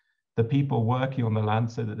the people working on the land,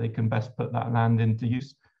 so that they can best put that land into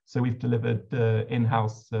use. So we've delivered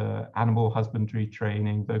in-house animal husbandry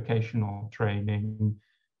training, vocational training,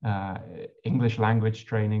 English language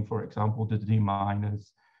training, for example, to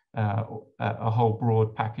deminers. A whole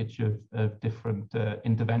broad package of different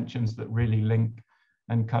interventions that really link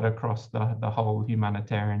and cut across the whole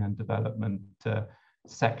humanitarian and development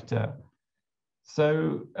sector.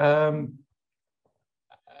 So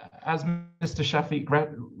as Mr. Shafiq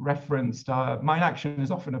referenced, mine action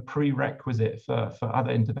is often a prerequisite for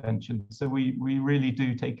other interventions. So we really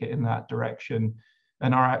do take it in that direction,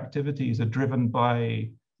 and our activities are driven by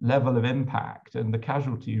level of impact and the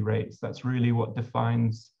casualty rates. That's really what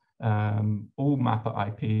defines all MAPA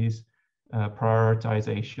IPs,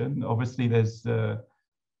 prioritization. Obviously, there's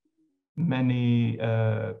many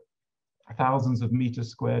thousands of meters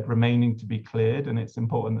squared remaining to be cleared, and it's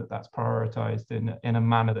important that that's prioritized in a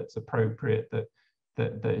manner that's appropriate,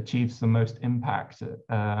 that achieves the most impact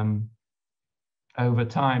over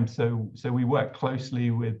time. So we work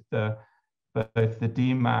closely with both the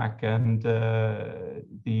DMAC and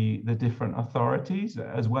the different authorities,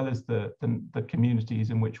 as well as the communities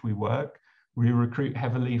in which we work. We recruit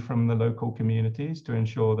heavily from the local communities to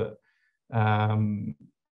ensure that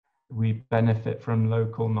we benefit from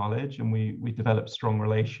local knowledge, and we develop strong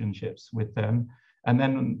relationships with them. And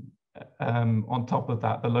then on top of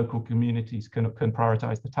that, the local communities can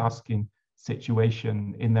prioritize the tasking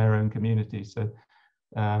situation in their own community. So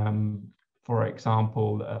for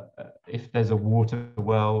example, if there's a water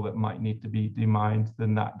well that might need to be demined,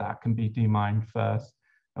 then that can be demined first,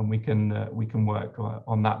 and we can work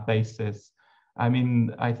on that basis. I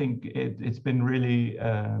mean, I think it's been really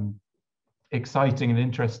exciting and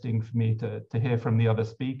interesting for me to hear from the other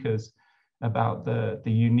speakers about the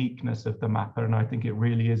uniqueness of the MAPA, and I think it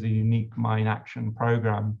really is a unique mine action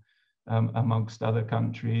program amongst other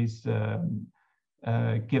countries,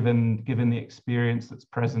 given the experience that's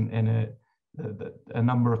present in it. A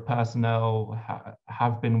number of personnel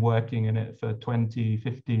have been working in it for 20,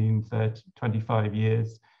 15, 30, 25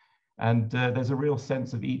 years. And there's a real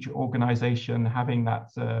sense of each organization having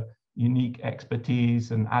that unique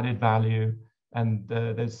expertise and added value. And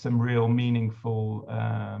there's some real meaningful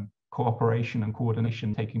cooperation and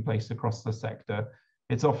coordination taking place across the sector.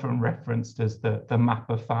 It's often referenced as the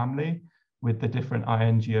MAPA family, with the different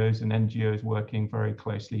INGOs and NGOs working very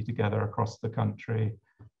closely together across the country.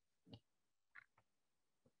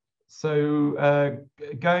 So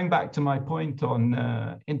going back to my point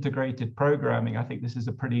on integrated programming, I think this is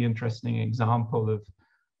a pretty interesting example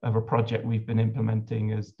of a project we've been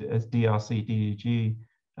implementing as DRC DEG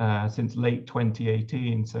since late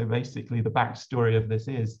 2018. So basically the backstory of this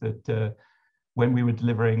is that when we were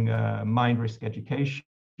delivering mine risk education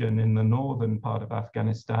in the northern part of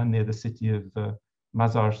Afghanistan near the city of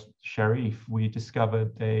Mazar Sharif, we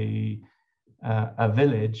discovered a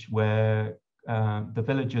village where the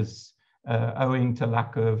villagers, owing to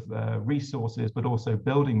lack of resources, but also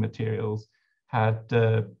building materials, had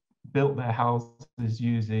built their houses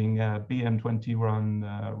using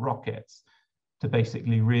BM-21 rockets to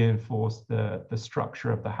basically reinforce the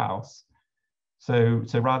structure of the house. So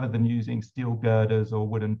rather than using steel girders or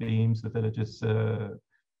wooden beams, the villagers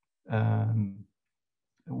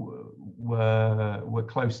were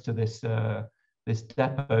close to this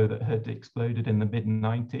depot that had exploded in the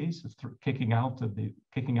mid-90s, kicking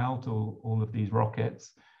out all of these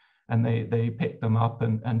rockets, and they picked them up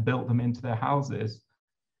and built them into their houses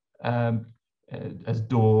as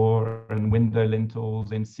door and window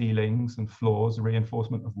lintels in ceilings and floors,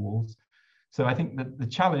 reinforcement of walls. So I think that the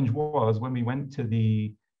challenge was, when we went to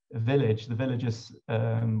the village, the villagers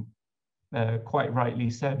quite rightly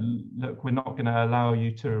said, look, we're not going to allow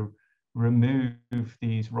you to remove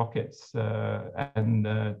these rockets and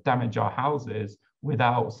damage our houses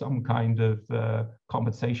without some kind of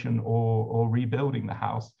compensation or rebuilding the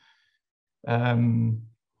house.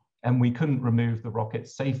 And we couldn't remove the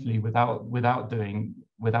rockets safely without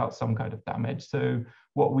some kind of damage. So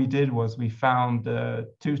what we did was we found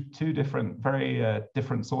two different, very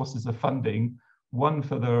different sources of funding, one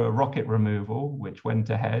for the rocket removal, which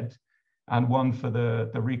went ahead, and one for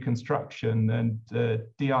the reconstruction. And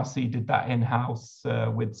DRC did that in-house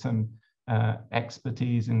with some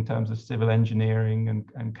expertise in terms of civil engineering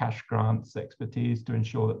and cash grants expertise to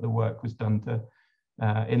ensure that the work was done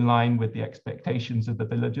in line with the expectations of the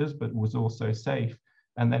villagers, but was also safe,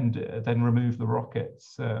 and then remove the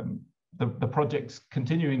rockets. The project's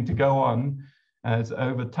continuing to go on, as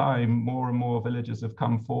over time more and more villagers have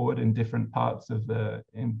come forward in different parts of the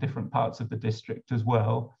district as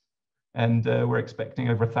well, and we're expecting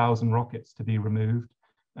over 1,000 rockets to be removed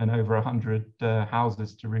and over 100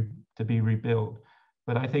 houses to be rebuilt.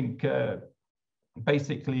 But I think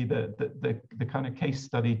basically the kind of case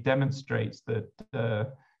study demonstrates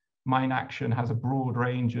that mine action has a broad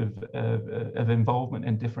range of involvement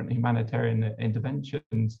in different humanitarian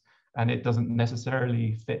interventions, and it doesn't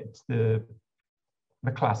necessarily fit the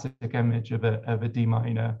classic image of a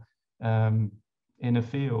deminer in a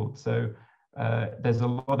field. So there's a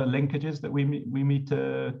lot of linkages that we need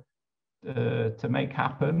to make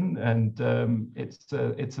happen, and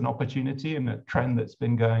it's an opportunity and a trend that's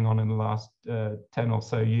been going on in the last 10 or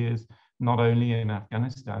so years, not only in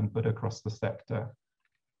Afghanistan but across the sector.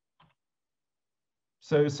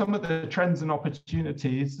 So some of the trends and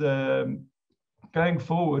opportunities going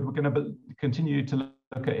forward, we're going to continue to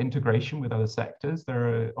look at integration with other sectors. There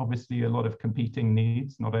are obviously a lot of competing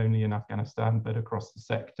needs, not only in Afghanistan but across the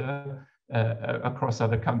sector, across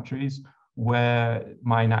other countries where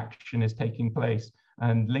mine action is taking place,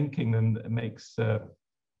 and linking them makes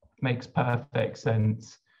perfect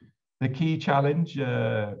sense. The key challenge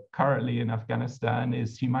currently in Afghanistan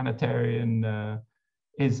is humanitarian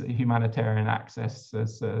access,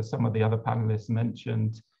 as some of the other panelists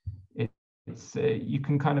mentioned. You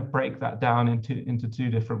can kind of break that down into two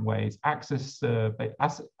different ways. Access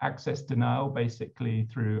denial, basically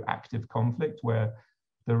through active conflict, where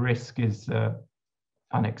the risk is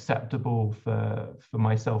unacceptable for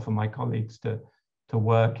myself and my colleagues to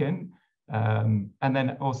work in, and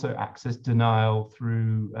then also access denial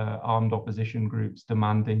through armed opposition groups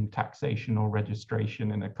demanding taxation or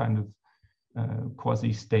registration in a kind of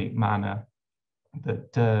quasi-state manner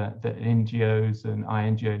that NGOs and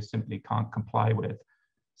INGOs simply can't comply with.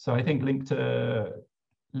 So I think linked to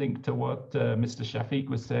what Mr. Shafiq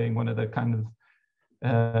was saying, one of the kind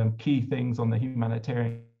of key things on the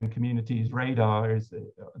humanitarian community's radar is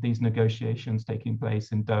these negotiations taking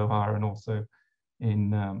place in Doha and also in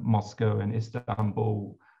Moscow and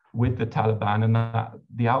Istanbul with the Taliban, and that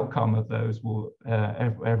the outcome of those will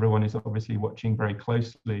everyone is obviously watching very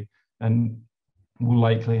closely, and will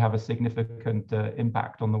likely have a significant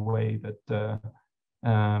impact on the way that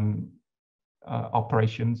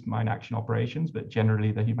operations, mine action operations, but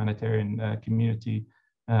generally the humanitarian community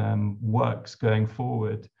works going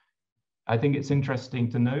forward. I think it's interesting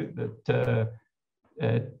to note that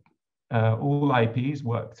all IPs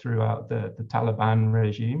worked throughout the Taliban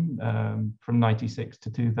regime from 96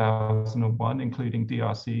 to 2001, including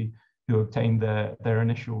DRC, who obtained their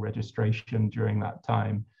initial registration during that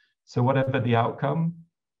time. So whatever the outcome,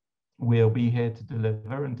 we'll be here to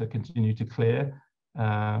deliver and to continue to clear.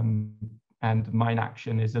 And mine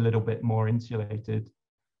action is a little bit more insulated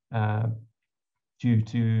due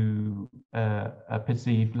to a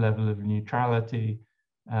perceived level of neutrality.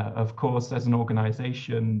 Of course, as an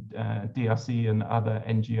organization, DRC and other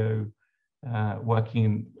NGOs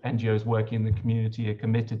working in the community are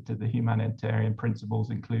committed to the humanitarian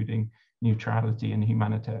principles, including neutrality and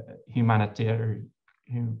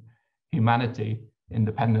humanity,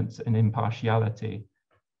 independence and impartiality.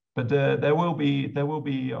 But there will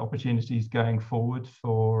be opportunities going forward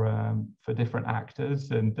for different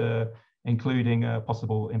actors, and including a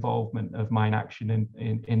possible involvement of mine action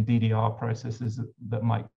in DDR processes that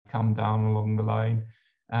might come down along the line,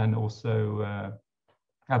 and also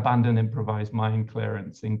abandoned improvised mine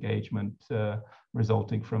clearance engagement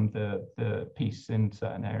resulting from the peace in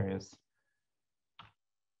certain areas.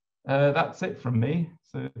 That's it from me.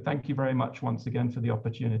 So thank you very much once again for the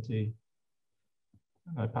opportunity.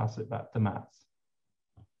 I pass it back to Matt.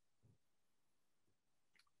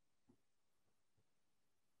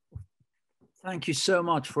 Thank you so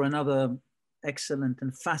much for another excellent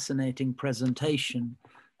and fascinating presentation.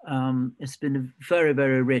 It's been very,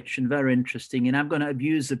 very rich and very interesting. And I'm going to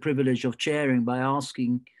abuse the privilege of chairing by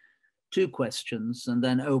asking 2 questions and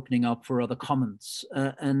then opening up for other comments.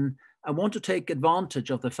 And I want to take advantage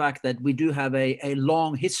of the fact that we do have a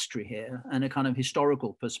long history here, and a kind of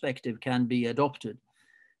historical perspective can be adopted.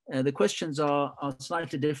 The questions are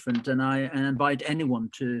slightly different, and I invite anyone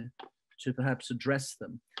to perhaps address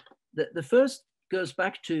them. The first goes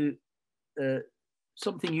back to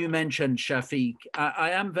something you mentioned, Shafiq. I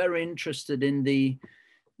am very interested in the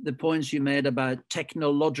points you made about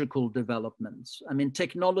technological developments. I mean,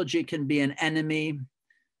 technology can be an enemy,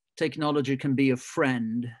 technology can be a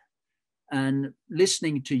friend. And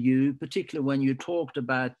listening to you, particularly when you talked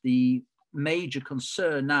about the major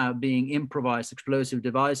concern now being improvised explosive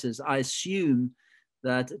devices, I assume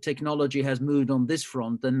that technology has moved on this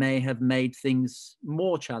front and may have made things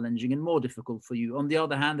more challenging and more difficult for you. On the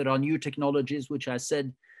other hand, there are new technologies, which I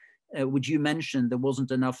said, which you mentioned there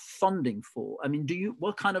wasn't enough funding for. I mean,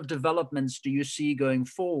 what kind of developments do you see going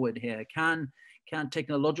forward here? Can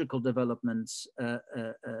technological developments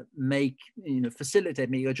facilitate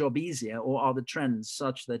make your job easier, or are the trends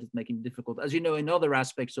such that it's making it difficult? As you know, in other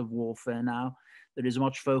aspects of warfare now, there is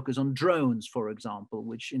much focus on drones, for example,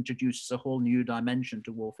 which introduces a whole new dimension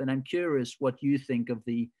to warfare. And I'm curious what you think of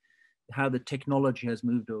how the technology has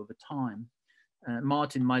moved over time.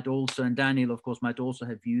 Martin might also, and Daniel, of course, might also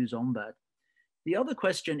have views on that. The other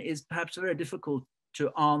question is perhaps very difficult to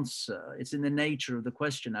answer. It's in the nature of the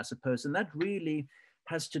question, I suppose, and that really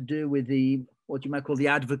has to do with what you might call the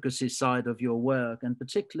advocacy side of your work, and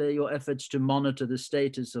particularly your efforts to monitor the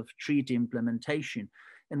status of treaty implementation.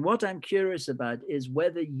 And what I'm curious about is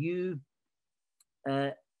whether you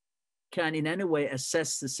can in any way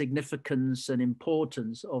assess the significance and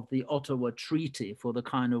importance of the Ottawa Treaty for the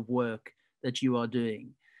kind of work that you are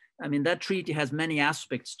doing. I mean, that treaty has many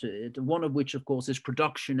aspects to it, one of which, of course, is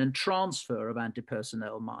production and transfer of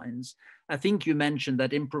anti-personnel mines. I think you mentioned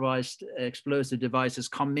that improvised explosive devices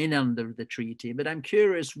come in under the treaty, but I'm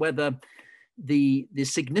curious whether the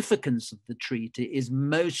significance of the treaty is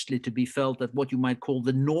mostly to be felt at what you might call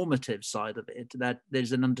the normative side of it, that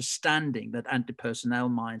there's an understanding that anti-personnel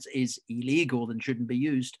mines is illegal and shouldn't be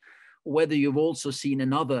used, or whether you've also seen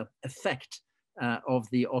another effect of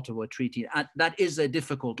the Ottawa Treaty. That is a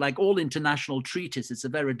difficult, like all international treaties, it's a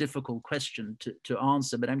very difficult question to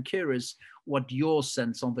answer, but I'm curious what your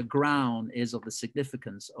sense on the ground is of the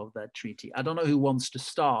significance of that treaty. I don't know who wants to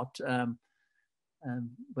start,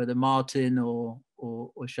 whether Martin or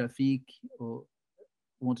Shafiq or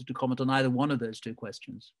wanted to comment on either one of those 2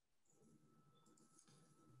 questions.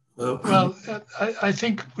 Well, I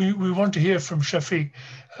think we want to hear from Shafiq.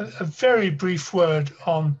 A very brief word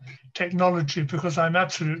on technology, because I'm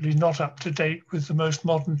absolutely not up to date with the most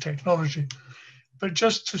modern technology. But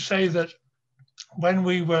just to say that when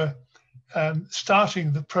we were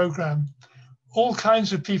starting the program, all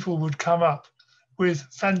kinds of people would come up with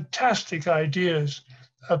fantastic ideas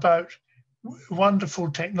about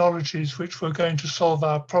wonderful technologies which were going to solve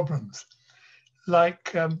our problems,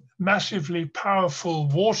 like massively powerful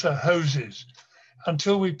water hoses,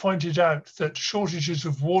 until we pointed out that shortages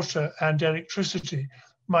of water and electricity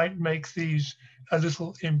might make these a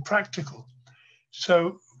little impractical.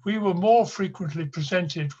 So we were more frequently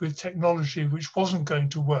presented with technology which wasn't going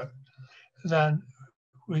to work than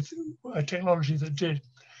with a technology that did.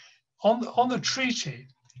 On the treaty,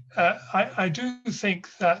 I do think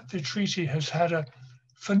that the treaty has had a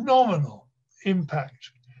phenomenal impact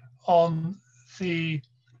on the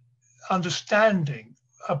understanding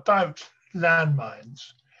about landmines.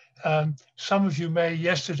 Some of you may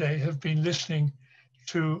yesterday have been listening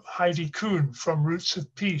to Heidi Kuhn from Roots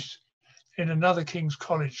of Peace, in another King's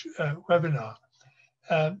College webinar,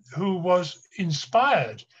 who was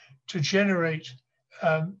inspired to generate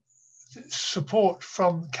support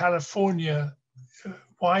from California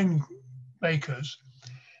wine makers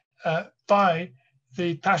by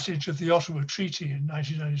the passage of the Ottawa Treaty in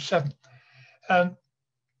 1997.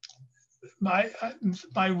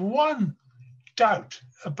 My one doubt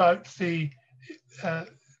about the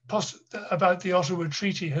Ottawa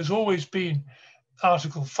Treaty has always been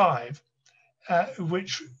Article 5,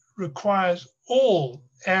 which requires all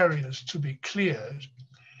areas to be cleared,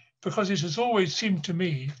 because it has always seemed to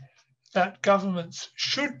me that governments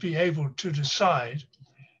should be able to decide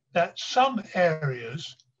that some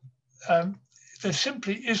areas there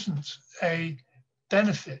simply isn't a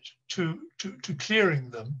benefit to clearing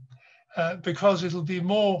them because it'll be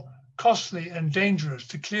more costly and dangerous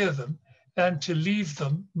to clear them than to leave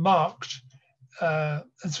them marked and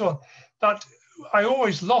so on. But I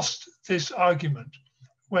always lost this argument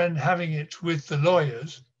when having it with the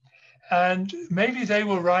lawyers, and maybe they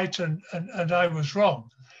were right and I was wrong.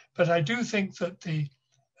 But I do think that the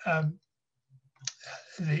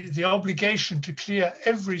obligation to clear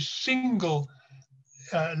every single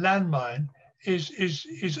landmine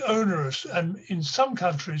is onerous, and in some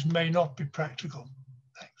countries may not be practical.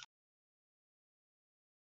 Thanks.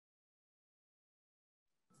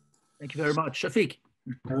 Thank you very much. Shafiq.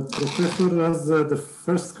 Professor, as the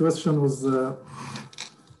first question was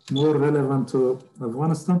more relevant to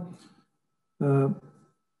Afghanistan,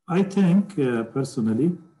 I think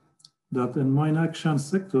personally that in mine action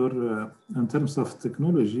sector, in terms of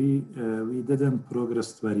technology, we didn't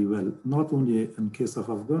progress very well, not only in case of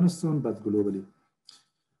Afghanistan, but globally.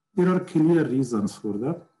 There are clear reasons for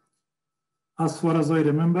that. As far as I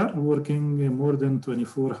remember, working more than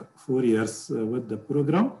 24 years with the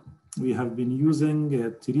program, we have been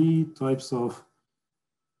using 3 types of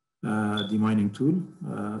demining tool,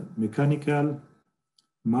 mechanical,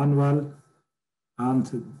 manual,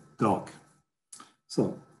 and dog.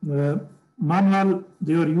 So manual,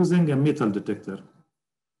 they are using a metal detector.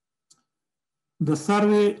 The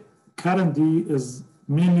survey currently is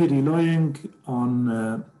mainly relying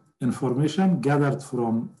on information gathered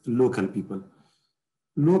from local people.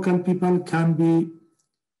 Local people can be,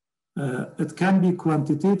 it can be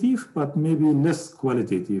quantitative, but maybe less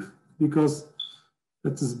qualitative, because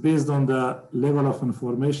it is based on the level of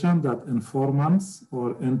information that informants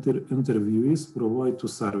or interviewees provide to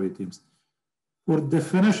survey teams. For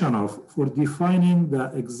defining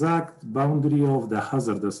the exact boundary of the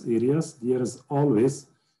hazardous areas, there is always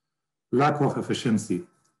lack of efficiency.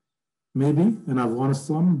 Maybe in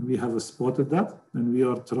Afghanistan, we have spotted that, and we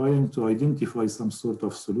are trying to identify some sort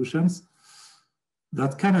of solutions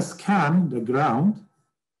that can scan the ground.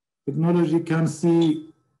 Technology can see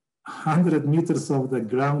 100 meters of the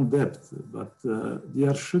ground depth, but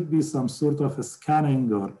there should be some sort of a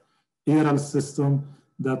scanning or aerial system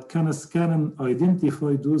that can scan and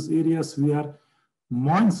identify those areas where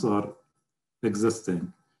mines are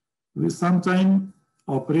existing. Sometimes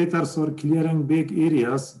operators are clearing big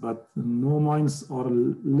areas, but no mines or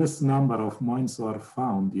less number of mines are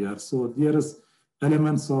found here. So there is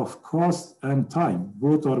elements of cost and time.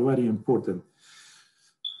 Both are very important.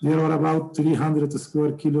 There are about 300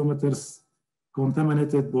 square kilometers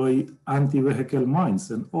contaminated by anti-vehicle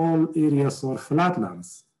mines, and all areas are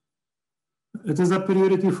flatlands. It is a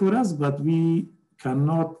priority for us, but we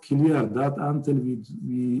cannot clear that until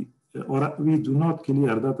we do not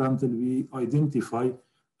clear that until we identify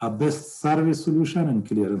a best survey solution and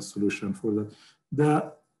clearance solution for that.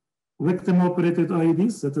 The victim-operated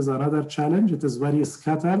IEDs, that is another challenge. It is very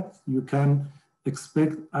scattered. You can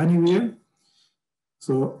expect anywhere.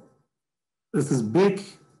 So this is big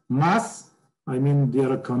mass. I mean,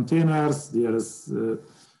 there are containers, there is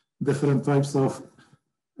different types of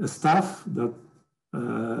stuff that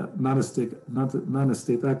non-state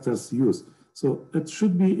actors use. So it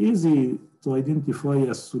should be easy to identify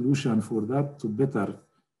a solution for that to better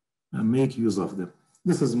make use of them.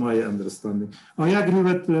 This is my understanding. I agree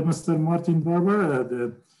with Mr. Martin Barber.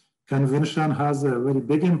 The convention has a very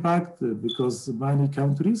big impact because many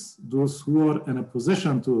countries, those who are in a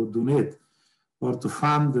position to donate or to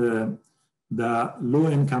fund the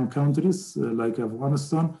low-income countries like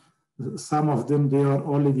Afghanistan, some of them, they are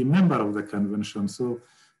already member of the convention. So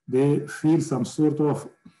they feel some sort of,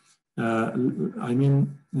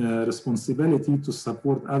 responsibility to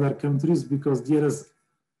support other countries because there is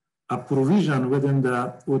a provision within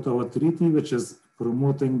the Ottawa Treaty, which is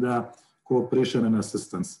promoting the cooperation and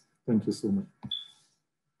assistance. Thank you so much.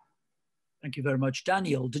 Thank you very much.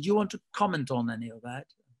 Daniel, did you want to comment on any of that?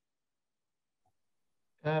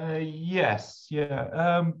 Yes,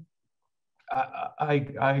 yeah.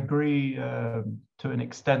 I agree to an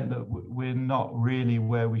extent that we're not really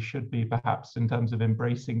where we should be, perhaps, in terms of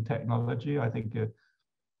embracing technology. I think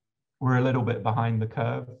we're a little bit behind the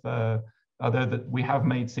curve, although that we have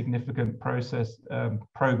made significant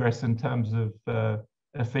progress in terms of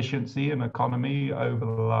efficiency and economy over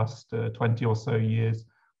the last 20 or so years,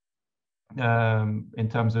 in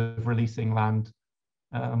terms of releasing land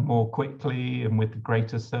more quickly and with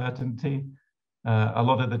greater certainty. A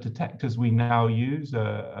lot of the detectors we now use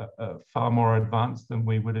are far more advanced than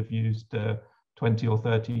we would have used 20 or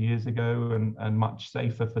 30 years ago, and much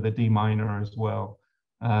safer for the deminer as well.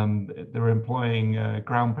 They're employing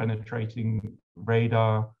ground penetrating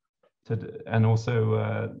radar and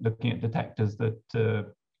also looking at detectors that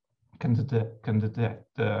can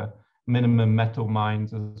detect minimum metal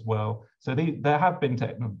mines as well. So there have been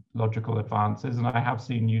technological advances, and I have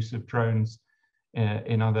seen use of drones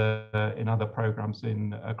in other programs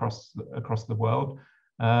across the world.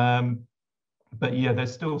 But yeah,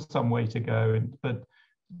 there's still some way to go.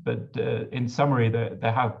 But in summary,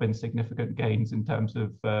 there have been significant gains in terms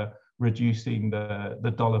of reducing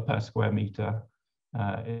the dollar per square meter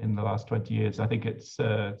in the last 20 years. I think it's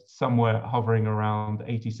somewhere hovering around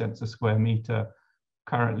 80 cents a square meter,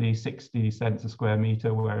 currently 60 cents a square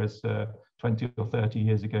meter, whereas 20 or 30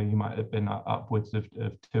 years ago, you might have been upwards of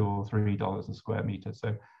 $2 or $3 a square meter.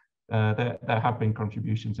 So there have been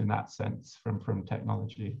contributions in that sense from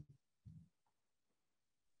technology.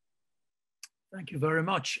 Thank you very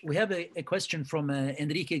much. We have a question from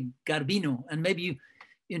Enrique Garbino, and maybe you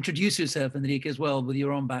introduce yourself, Enrique, as well, with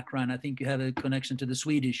your own background. I think you have a connection to the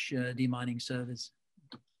Swedish demining service.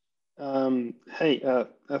 Hey, I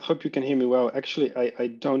hope you can hear me well. Actually, I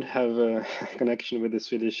don't have a connection with the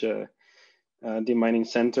Swedish demining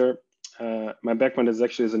center. My background is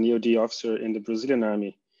actually as an EOD officer in the Brazilian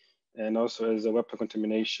army, and also as a weapon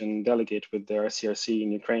contamination delegate with the RCRC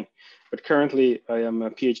in Ukraine. But currently, I am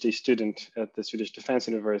a PhD student at the Swedish Defense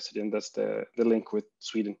University, and that's the link with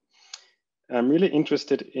Sweden. I'm really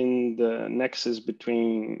interested in the nexus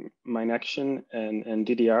between mine action and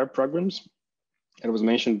DDR programs. It was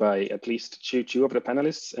mentioned by at least two of the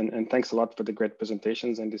panelists, and thanks a lot for the great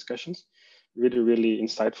presentations and discussions. Really, really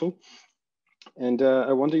insightful. And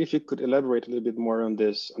I wonder if you could elaborate a little bit more on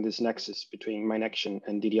this nexus between mine action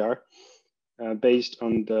and DDR, based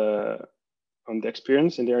on the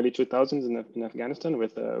experience in the early 2000s in Afghanistan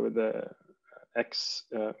with the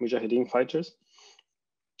ex-Mujahideen fighters,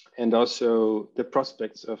 and also the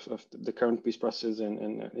prospects of the current peace process,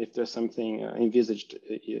 and if there's something envisaged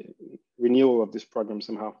renewal of this program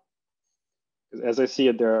somehow. As I see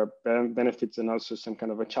it, there are benefits and also some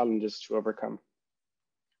kind of challenges to overcome.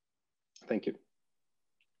 Thank you.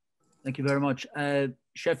 Thank you very much.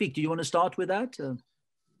 Shafiq, do you want to start with that?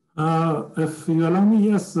 If you allow me,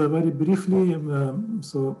 yes, very briefly.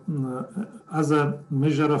 As a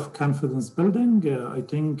measure of confidence building, I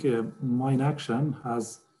think mine action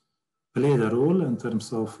has played a role in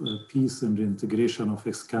terms of peace and reintegration of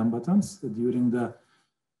ex-combatants during the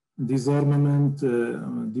disarmament,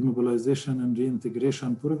 demobilization and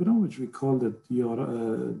reintegration program, which we called it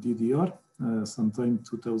DDR, sometime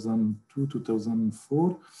 2002,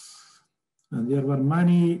 2004. And there were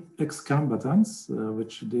many ex-combatants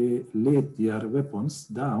which they laid their weapons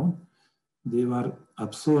down. They were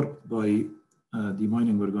absorbed by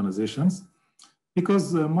demining organizations,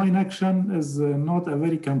 because mine action is not a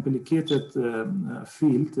very complicated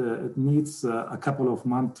field. It needs a couple of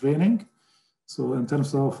months training. So in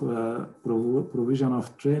terms of provision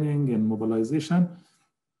of training and mobilization,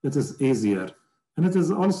 it is easier. And it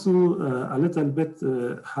is also a little bit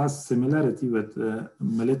has similarity with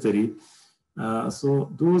military.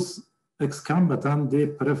 So those ex-combatants, they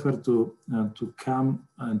prefer to come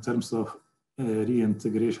in terms of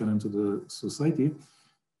reintegration into the society.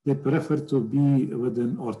 They prefer to be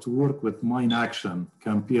within or to work with mine action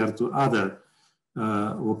compared to other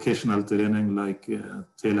vocational training like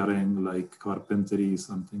tailoring, like carpentry,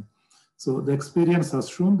 something. So the experience has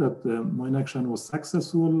shown that mine action was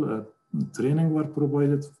successful. Training were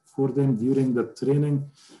provided for them during the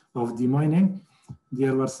training of demining.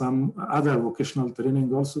 There were some other vocational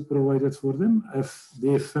training also provided for them. If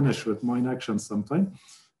they finish with mine action sometime,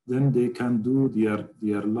 then they can do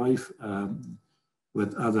their life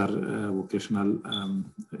with other vocational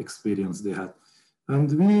experience they had.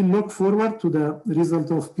 And we look forward to the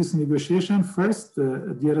result of peace negotiation. First,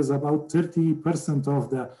 there is about 30% of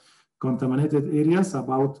the contaminated areas,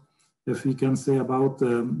 if we can say about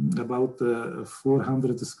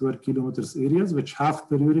 400 square kilometers areas, which have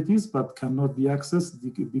priorities but cannot be accessed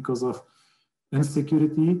because of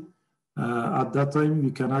insecurity, At that time,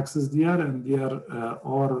 we can access there, and there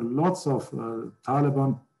are lots of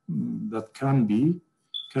Taliban that can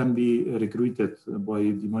be recruited by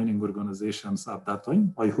the mining organizations at that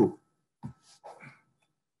time, I hope.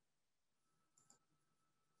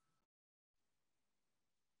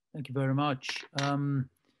 Thank you very much. Can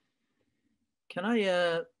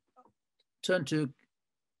I turn to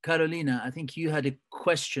Carolina? I think you had a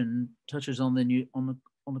question, touches on the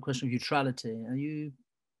question of neutrality. Are you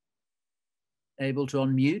able to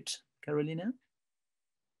unmute, Carolina?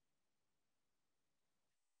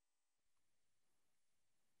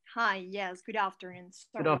 Hi, yes, good afternoon.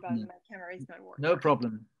 Sorry about my camera is not working. No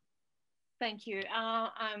problem. Thank you.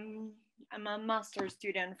 I'm a master's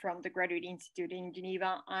student from the Graduate Institute in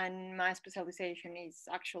Geneva, and my specialization is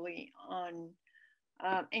actually on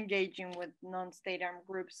engaging with non-state armed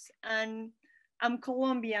groups. And I'm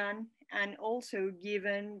Colombian, and also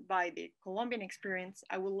given by the Colombian experience,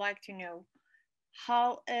 I would like to know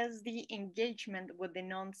how is the engagement with the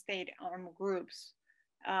non-state armed groups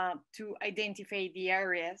to identify the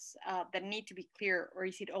areas that need to be clear, or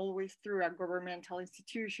is it always through a governmental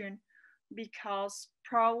institution? Because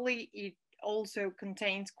probably it also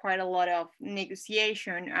contains quite a lot of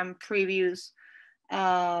negotiation and previous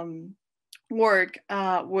work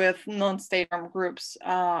with non-state armed groups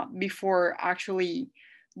before actually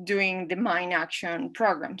doing the mine action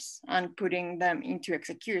programs and putting them into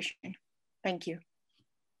execution. Thank you.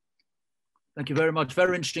 Thank you very much.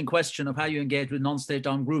 Very interesting question of how you engage with non-state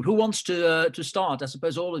armed group. Who wants to start? I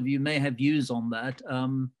suppose all of you may have views on that.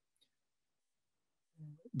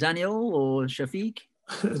 Daniel or Shafiq?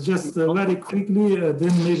 Just very quickly,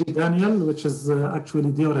 then maybe Daniel, which is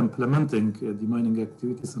actually they are implementing the mining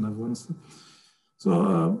activities in Afghanistan.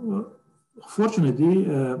 So fortunately,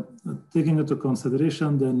 taking into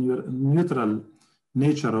consideration the neutral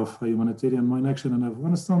nature of humanitarian mine action in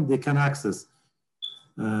Afghanistan, they can access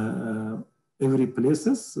every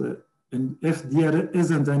places, and if there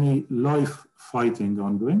isn't any live fighting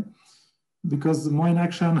ongoing, because mine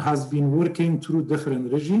action has been working through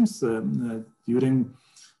different regimes during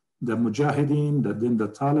the Mujahideen, then the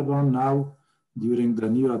Taliban, now during the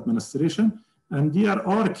new administration. And there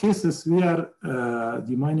are cases where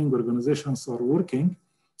the mining organizations are working,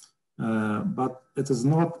 but it is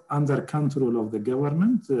not under control of the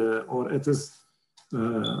government, or it is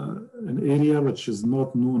an area which is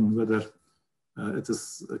not known whether it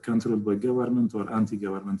is controlled by government or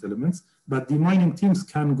anti-government elements. But the mining teams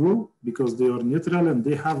can go because they are neutral and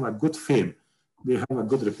they have a good fame. They have a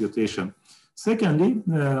good reputation. Secondly,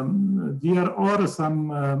 there are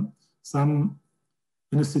some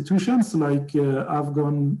institutions like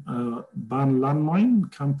Afghan ban landmine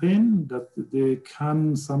campaign that they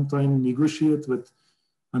can sometimes negotiate with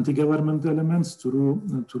anti-government elements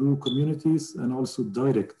through communities, and also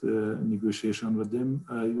direct negotiation with them.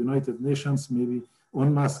 United Nations, maybe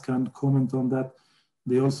UNMAS can comment on that.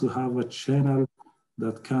 They also have a channel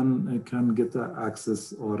that can get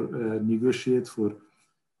access or negotiate for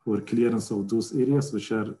clearance of those areas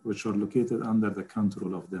which are located under the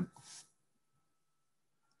control of them.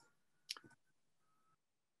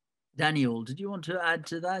 Daniel, did you want to add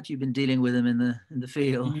to that? You've been dealing with them in the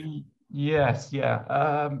field. Yes,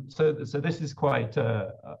 yeah. So this is quite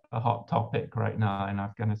a hot topic right now in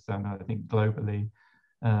Afghanistan, I think globally,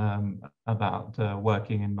 about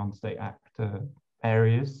working in non-state actor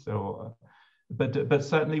areas. So, but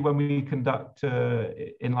certainly when we conduct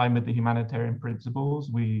in line with the humanitarian principles,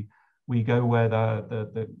 we go where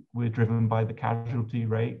we're driven by the casualty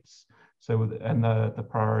rates, so and the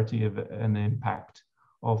priority of and the impact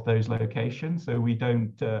of those locations. So we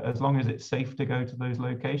don't, as long as it's safe to go to those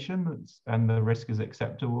locations and the risk is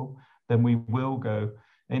acceptable, then we will go.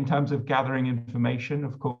 In terms of gathering information,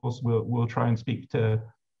 of course, we'll try and speak to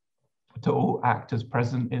all actors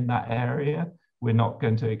present in that area. We're not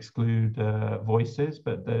going to exclude voices,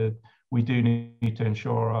 but we do need to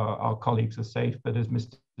ensure our colleagues are safe. But as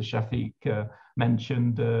Mr. Shafiq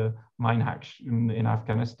mentioned, mine action in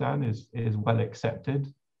Afghanistan is well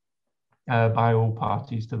accepted by all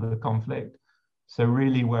parties to the conflict. So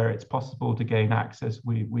really where it's possible to gain access,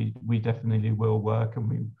 we definitely will work,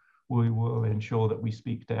 and we will ensure that we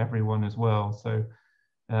speak to everyone as well. So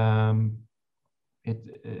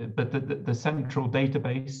but the central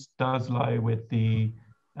database does lie with the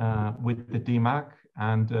DMAC,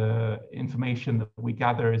 and information that we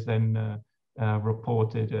gather is then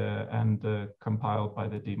reported and compiled by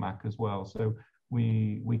the DMAC as well. So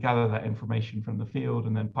we gather that information from the field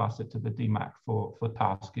and then pass it to the DMAC for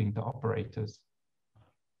tasking to operators.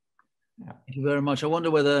 Yeah. Thank you very much. I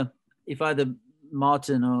wonder whether if either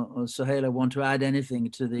Martin or Sohaila want to add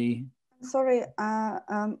anything to the Sorry,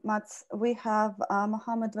 Mats, we have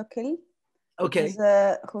Mohammad Vakil, Okay.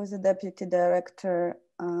 who's the Deputy Director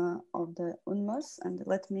of the UNMAS. And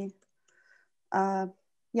let me,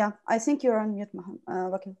 yeah, I think you're on mute, Mohammad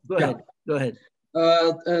Vakil. Go ahead, go ahead.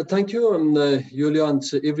 Thank you, Yuliia, and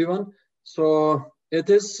everyone. So it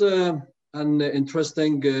is an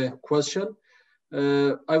interesting question.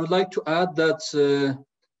 I would like to add that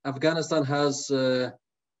Afghanistan has a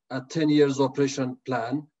 10 years operation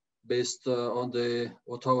plan based on the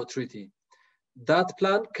Ottawa Treaty. That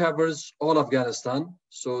plan covers all Afghanistan,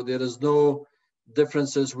 so there is no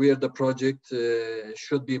differences where the project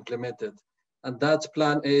should be implemented. And that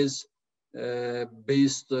plan is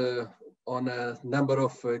based on a number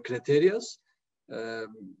of criteria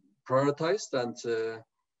prioritized and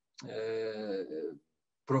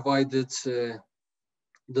provided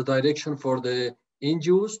the direction for the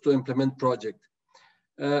NGOs to implement project.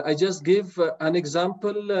 I just give an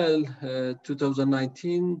example,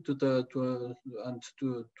 2019 and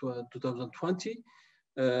 2020,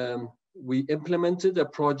 we implemented a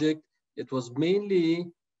project. It was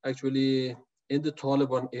mainly actually in the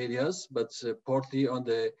Taliban areas, but partly on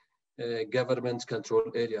the government control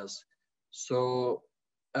areas. So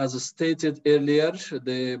as stated earlier,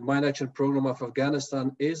 the Mine Action Program of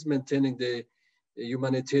Afghanistan is maintaining the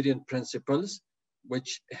humanitarian principles,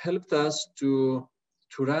 which helped us to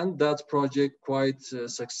run that project quite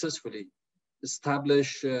successfully,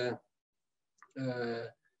 establish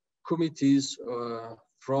committees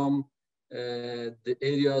from the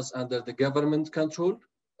areas under the government control,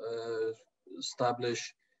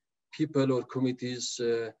 establish people or committees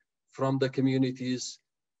from the communities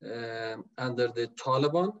under the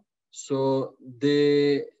Taliban. So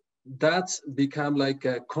that became like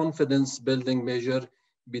a confidence building measure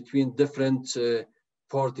between different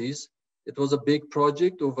parties. It was a big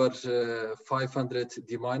project, over 500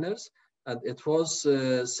 deminers, and it was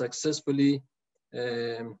successfully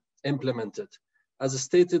implemented. As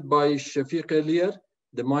stated by Shafiq earlier,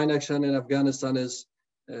 the mine action in Afghanistan is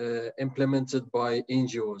implemented by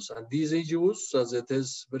NGOs. And these NGOs, as it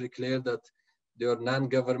is very clear that they are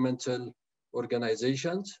non-governmental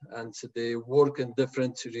organizations and they work in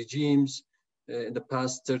different regimes in the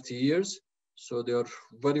past 30 years. So they are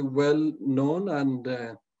very well known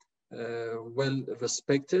and well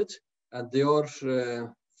respected, and they are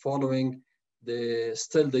following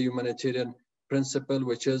still the humanitarian principle,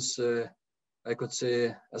 which is, I could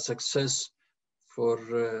say, a success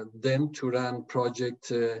for them to run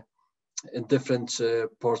project in different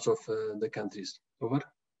parts of the countries. Over.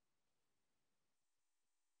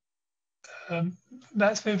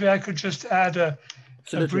 Matt, maybe I could just add a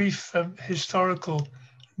brief historical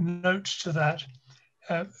note to that.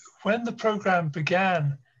 When the program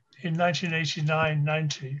began in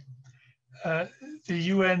 1989-90, the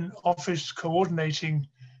UN office coordinating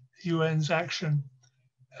the UN's action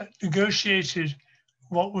negotiated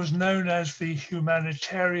what was known as the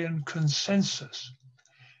Humanitarian Consensus.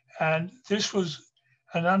 And this was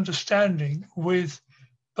an understanding with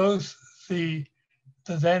both the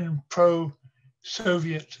then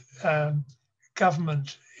pro-Soviet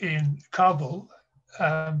government in Kabul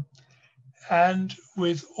and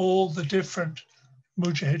with all the different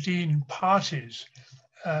Mujahideen parties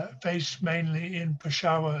based mainly in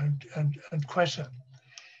Peshawar and Quetta.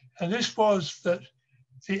 And this was that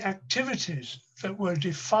the activities that were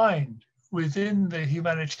defined within the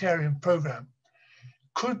humanitarian program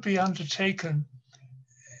could be undertaken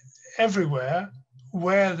everywhere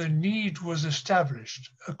where the need was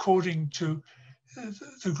established according to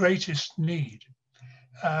the greatest need.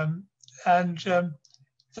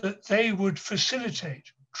 That they would facilitate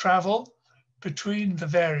travel between the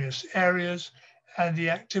various areas and the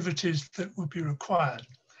activities that would be required.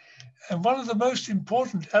 And one of the most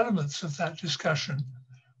important elements of that discussion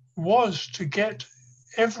was to get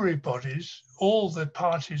everybody's, all the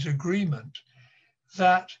parties' agreement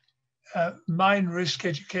that mine risk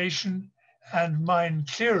education and mine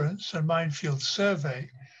clearance and minefield survey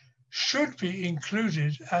should be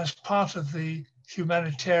included as part of the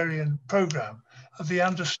humanitarian program, of the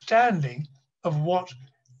understanding of what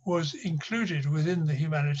was included within the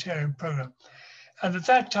humanitarian program. And at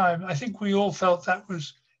that time, I think we all felt that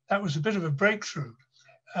was a bit of a breakthrough,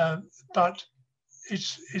 but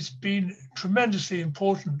it's been tremendously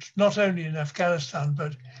important, not only in Afghanistan,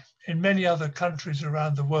 but in many other countries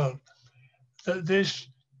around the world, that this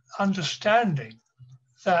understanding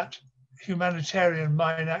that humanitarian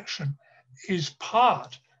mine action is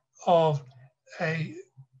part of a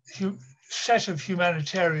set of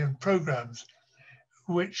humanitarian programs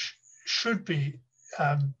which should be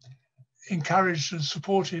encouraged and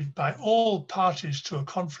supported by all parties to a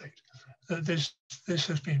conflict. that this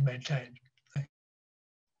has been maintained.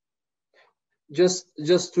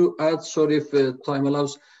 Just to add, sorry if time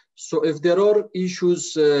allows. So if there are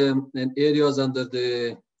issues in areas under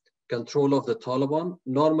the control of the Taliban,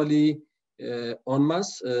 normally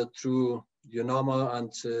UNMAS through UNAMA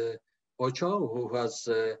and OCHA, who has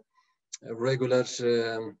regular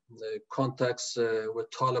contacts with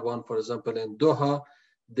Taliban, for example, in Doha,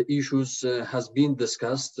 the issues has been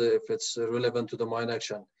discussed if it's relevant to the mine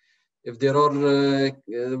action. If there are,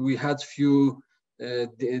 we had few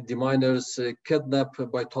deminers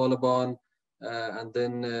kidnapped by Taliban, and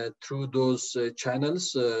then through those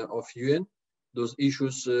channels of UN, those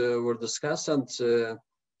issues were discussed, and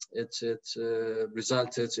it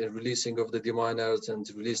resulted in releasing of the deminers and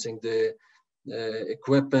releasing the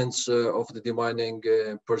equipments of the demining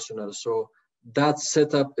personnel. So that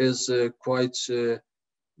setup is quite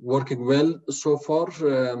working well so far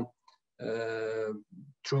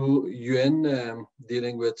through UN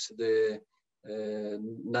dealing with the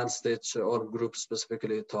non-state armed groups,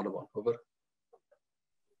 specifically Taliban. Over.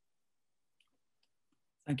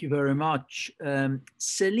 Thank you very much.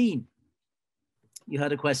 Celine, you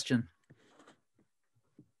had a question.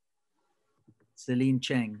 Celine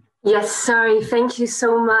Cheng. Yes, sorry, thank you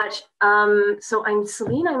so much. So I'm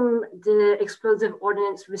Celine, I'm the Explosive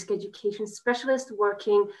Ordnance Risk Education Specialist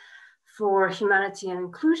working for Humanity and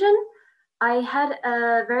Inclusion. I had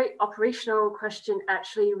a very operational question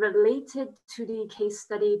actually related to the case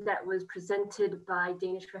study that was presented by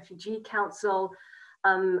Danish Refugee Council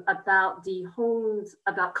about the homes,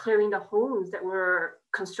 about clearing the homes that were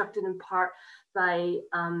constructed in part by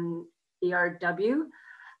ARW.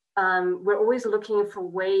 We're always looking for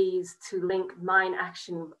ways to link mine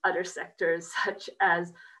action with other sectors, such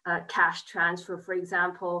as cash transfer, for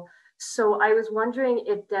example. So I was wondering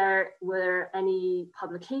if there were any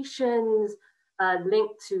publications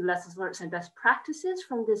linked to lessons learned and best practices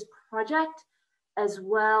from this project, as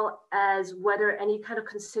well as whether any kind of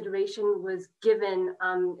consideration was given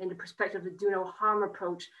in the perspective of the do no harm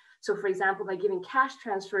approach. So for example, by giving cash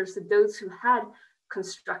transfers to those who had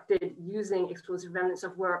constructed using explosive remnants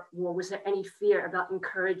of war, was there any fear about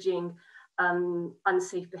encouraging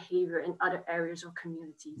unsafe behavior in other areas or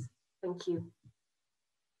communities? Thank you.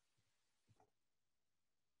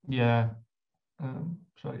 Yeah,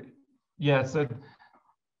 sorry. Yeah, so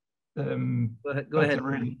go ahead.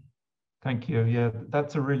 Thank you. Yeah,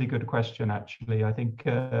 that's a really good question, actually. I think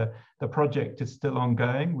the project is still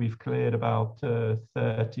ongoing. We've cleared about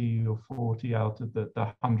 30 or 40 out of the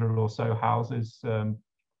 100 or so houses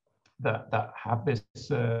that have this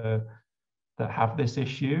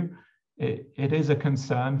issue. It is a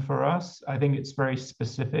concern for us. I think it's very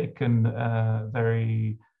specific and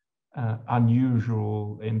very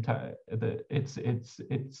unusual. It's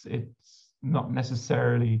not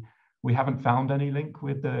necessarily. We haven't found any link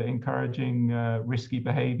with encouraging risky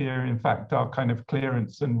behavior. In fact, our kind of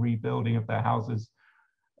clearance and rebuilding of their houses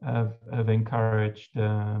have encouraged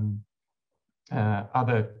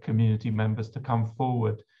other community members to come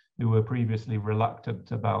forward who were previously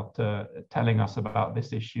reluctant about telling us about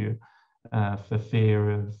this issue for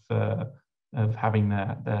fear of having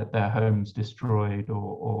their homes destroyed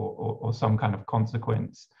or some kind of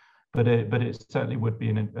consequence. But it certainly would be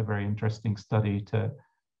a very interesting study to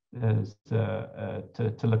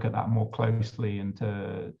look at that more closely and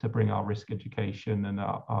to bring our risk education and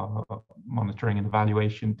our monitoring and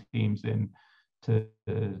evaluation teams in to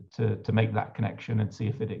make that connection and see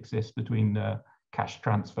if it exists between cash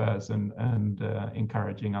transfers and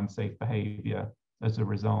encouraging unsafe behavior as a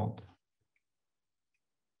result.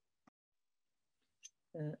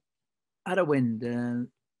 Arawind,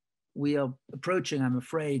 we are approaching, I'm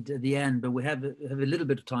afraid, the end, but we have a little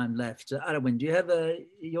bit of time left. Arawind, do you have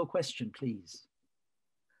your question, please?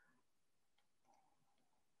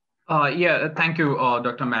 Yeah, thank you,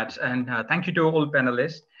 Dr. Matz, and thank you to all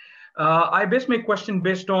panelists. I base my question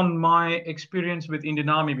based on my experience with Indian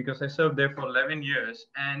Army because I served there for 11 years.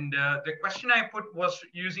 And the question I put was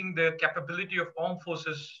using the capability of armed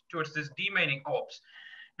forces towards this demining ops.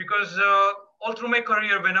 Because all through my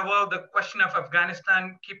career, whenever the question of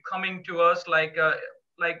Afghanistan keep coming to us, like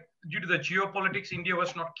due to the geopolitics, India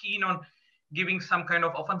was not keen on giving some kind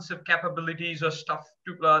of offensive capabilities or stuff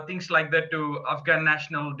to things like that to Afghan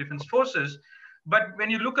National Defense Forces. But when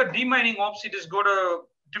you look at demining ops, it has got a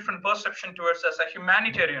different perception towards as a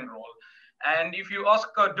humanitarian role. And if you ask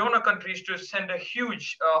donor countries to send a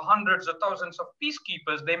huge hundreds of thousands of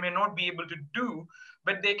peacekeepers, they may not be able to do,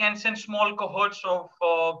 but they can send small cohorts of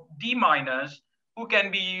deminers who can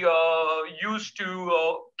be used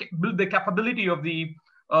to build the capability of the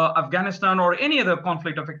Afghanistan or any other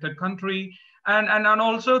conflict affected country. and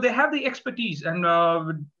also they have the expertise, and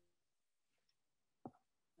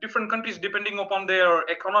different countries, depending upon their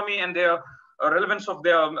economy and their relevance of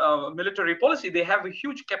their military policy, they have a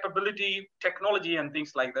huge capability, technology, and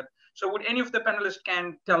things like that. So would any of the panelists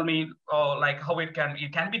can tell me like how it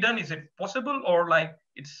can be done? Is it possible, or like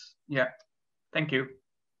it's, yeah? Thank you.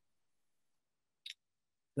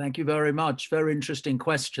 Thank you very much. Very interesting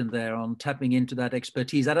question there on tapping into that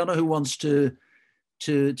expertise. I don't know who wants to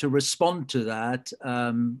respond to that.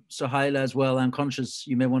 Sohaila as well. I'm conscious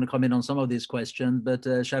you may want to come in on some of these questions, but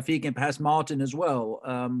Shafiq and perhaps Martin as well,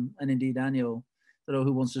 and indeed Daniel. I don't know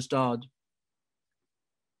who wants to start.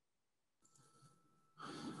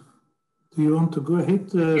 Do you want to go ahead?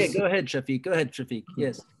 Yeah, go ahead, Shafiq. Go ahead, Shafiq.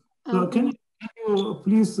 Yes. So can you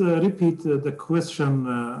please repeat the question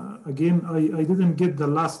again? I didn't get the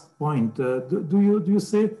last point. Do you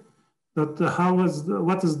say that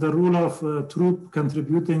what is the role of troop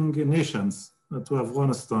contributing nations to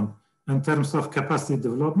Afghanistan in terms of capacity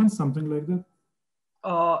development, something like that?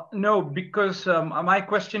 No, because my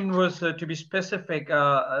question was to be specific.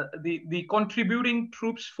 The contributing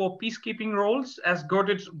troops for peacekeeping roles has got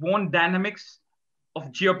its own dynamics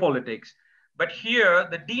of geopolitics. But here,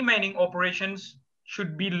 the demining operations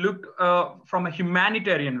should be looked from a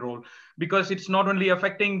humanitarian role, because it's not only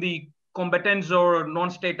affecting the combatants or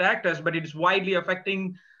non-state actors, but it's widely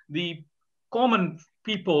affecting the common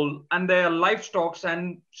people and their livestock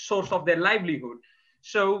and source of their livelihood.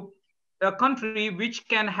 So a country which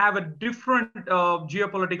can have a different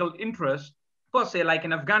geopolitical interest, per se, like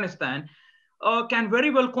in Afghanistan, can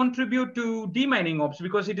very well contribute to demining ops,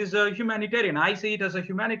 because it is a humanitarian. I see it as a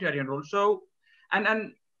humanitarian role. So,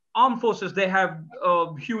 and armed forces, they have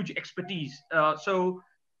huge expertise. So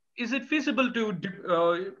is it feasible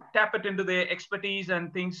to tap it into their expertise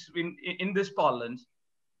and things in this parlance?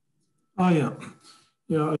 Oh, yeah.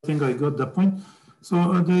 Yeah, I think I got the point. So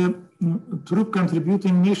the troop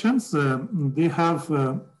contributing nations, they have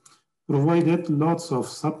provided lots of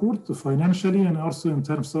support financially and also in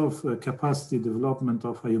terms of capacity development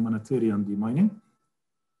of humanitarian demining.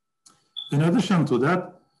 In addition to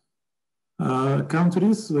that,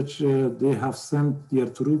 countries which they have sent their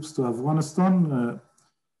troops to Afghanistan,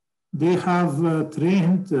 they have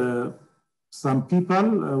trained some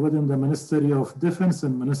people within the Ministry of Defense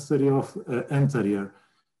and Ministry of Interior,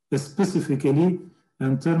 specifically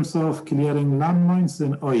in terms of clearing landmines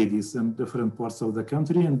and IEDs in different parts of the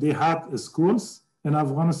country. And they had schools in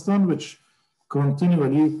Afghanistan which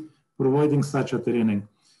continually providing such a training.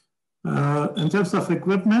 In terms of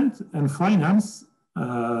equipment and finance,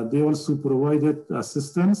 they also provided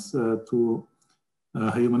assistance to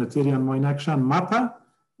humanitarian mine action MAPA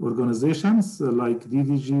organizations like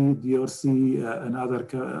DDG, DRC, and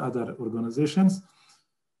other organizations.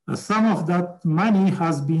 Some of that money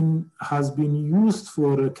has been used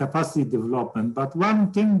for capacity development. But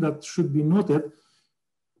one thing that should be noted,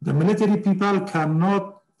 the military people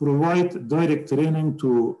cannot provide direct training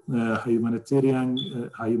to humanitarian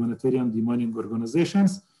demining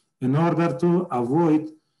organizations in order to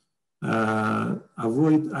avoid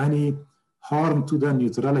any harm to the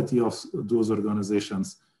neutrality of those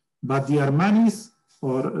organizations. But their monies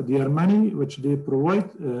or their money which they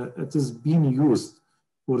provide, it is being used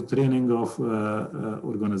for training of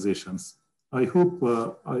organizations. I hope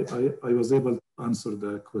I was able to answer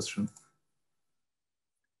the question.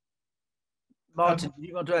 Martin, do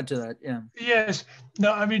you want to add to that? Yeah. Yes.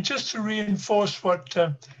 No, I mean, just to reinforce what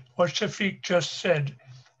Shafiq just said,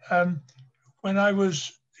 when I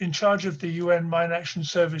was in charge of the UN Mine Action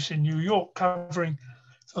Service in New York, covering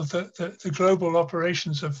the global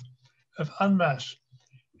operations of UNMAS,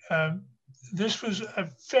 this was a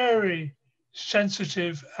very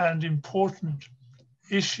sensitive and important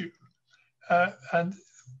issue. And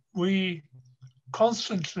we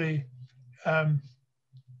constantly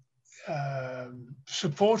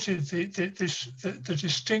supported the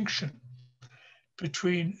distinction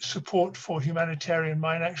between support for humanitarian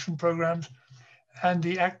mine action programs and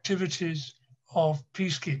the activities of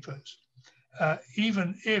peacekeepers,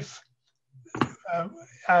 even if,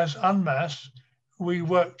 as UNMAS, we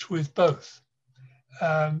worked with both.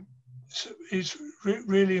 So it's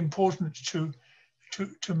really important to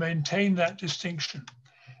maintain that distinction.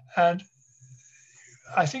 And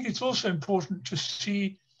I think it's also important to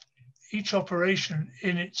see each operation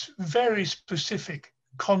in its very specific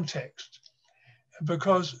context,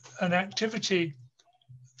 because an activity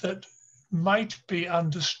that might be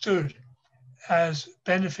understood as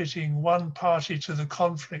benefiting one party to the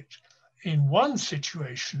conflict in one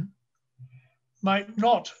situation might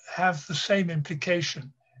not have the same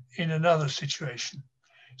implication in another situation.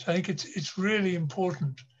 So I think it's really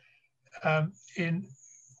important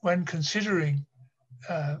when considering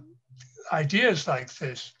ideas like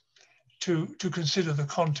this, to consider the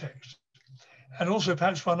context. And also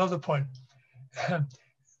perhaps one other point,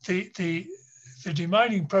 the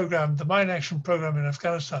demining program, the mine action program in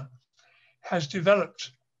Afghanistan has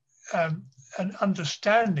developed an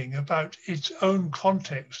understanding about its own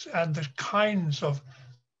context and the kinds of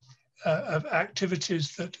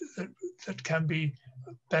activities that can be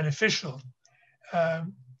beneficial,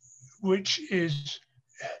 which is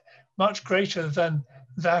much greater than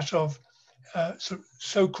that of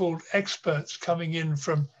so-called experts coming in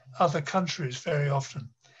from other countries very often.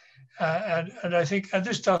 And I think, and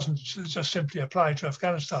this doesn't just simply apply to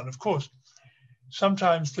Afghanistan, of course.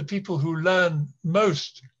 Sometimes the people who learn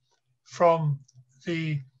most from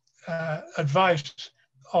the advice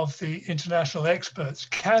of the international experts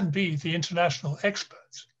can be the international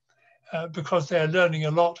experts because they're learning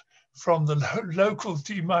a lot from the local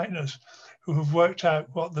deminers who have worked out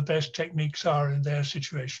what the best techniques are in their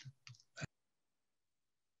situation.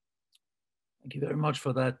 Thank you very much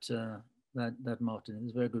for that, that Martin.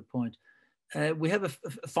 It's a very good point. We have a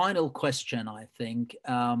final question, I think.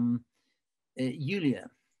 Yuliia.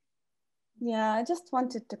 Yeah, I just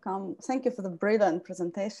wanted to come, thank you for the brilliant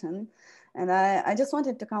presentation. And I just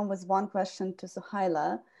wanted to come with one question to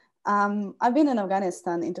Sohaila. I've been in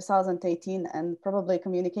Afghanistan in 2018, and probably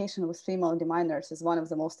communication with female deminers is one of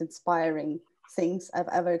the most inspiring things I've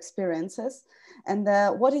ever experienced. And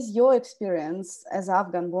what is your experience as an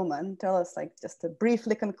Afghan woman? Tell us, like, just a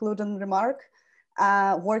briefly concluding remark,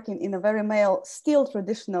 working in a very male, still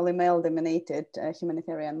traditionally male-dominated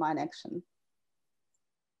humanitarian mine action.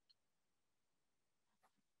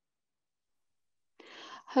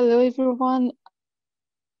 Hello, everyone.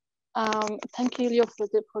 Thank you, Yuliia, for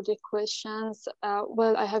the questions.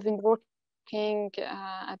 Well, I have been working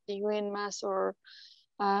at the UNMAS, or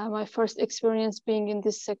my first experience being in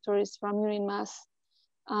this sector is from UNMAS.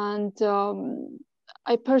 And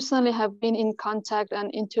I personally have been in contact and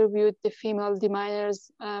interviewed the female deminers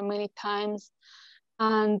many times.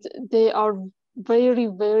 And they are very,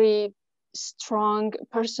 very strong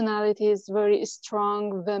personalities, very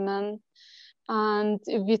strong women, and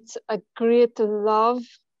with a great love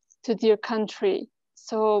to their country.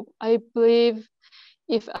 So I believe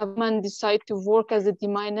if a woman decides to work as a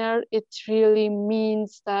deminer, it really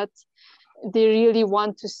means that they really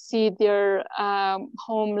want to see their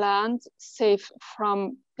homeland safe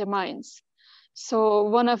from the mines. So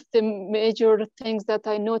one of the major things that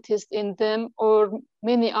I noticed in them, or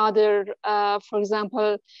many other, for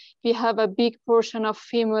example, we have a big portion of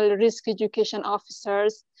female risk education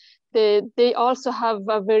officers. They also have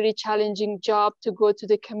a very challenging job to go to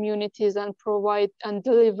the communities and provide and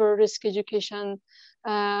deliver risk education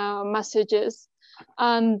messages.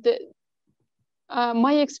 And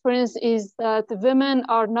my experience is that women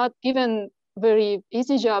are not given very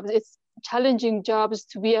easy jobs. It's challenging jobs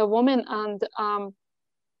to be a woman and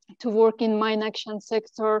to work in mine action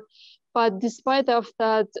sector. But despite of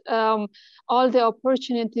that, all the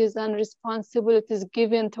opportunities and responsibilities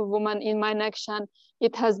given to women in mine action,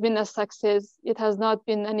 it has been a success. It has not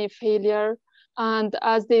been any failure. And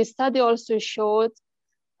as the study also showed,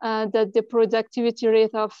 that the productivity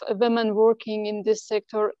rate of women working in this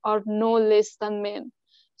sector are no less than men.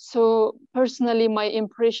 So personally, my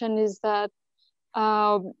impression is that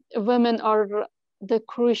women are the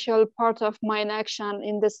crucial part of mine action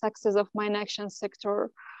in the success of mine action sector.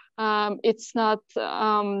 It's not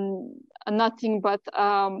nothing but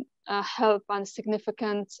help and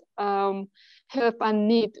significant help and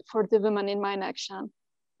need for the women in mine action.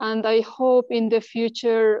 And I hope in the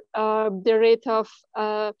future, the rate of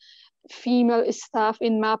female staff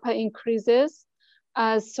in MAPA increases,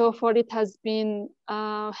 as so far it has been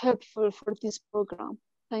helpful for this program.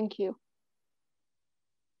 Thank you.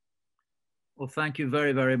 Well, thank you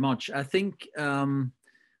very, very much. I think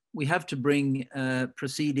we have to bring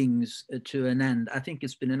proceedings to an end. I think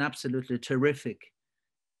it's been an absolutely terrific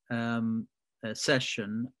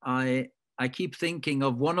session. I keep thinking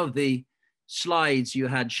of one of the slides you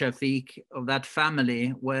had, Shafiq, of that family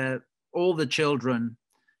where all the children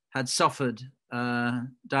had suffered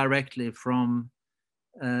directly from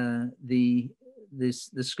the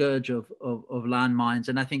scourge of landmines.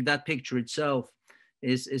 And I think that picture itself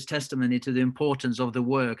is testimony to the importance of the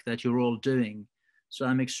work that you're all doing. So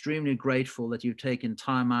I'm extremely grateful that you've taken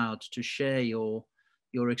time out to share your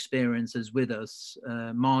experiences with us,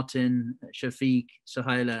 Martin, Shafiq,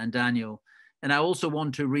 Sohaila, and Daniel. And I also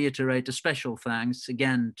want to reiterate a special thanks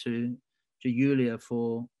again to Yuliia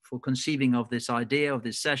for conceiving of this idea of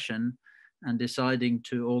this session and deciding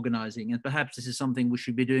to organizing. And perhaps this is something we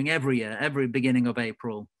should be doing every year, every beginning of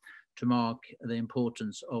April, to mark the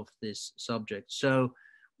importance of this subject. So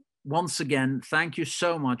once again, thank you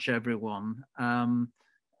so much, everyone.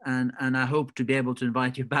 And I hope to be able to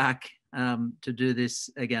invite you back to do this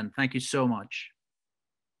again. Thank you so much.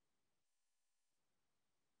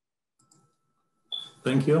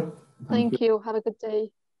 Thank you. Thank you. Have a good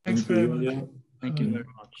day. Thanks very much. Thank you very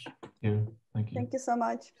much. Thank you. Thank you. Thank you so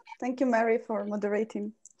much. Thank you, Mary, for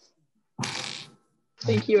moderating.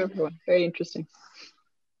 Thank you, everyone. Very interesting.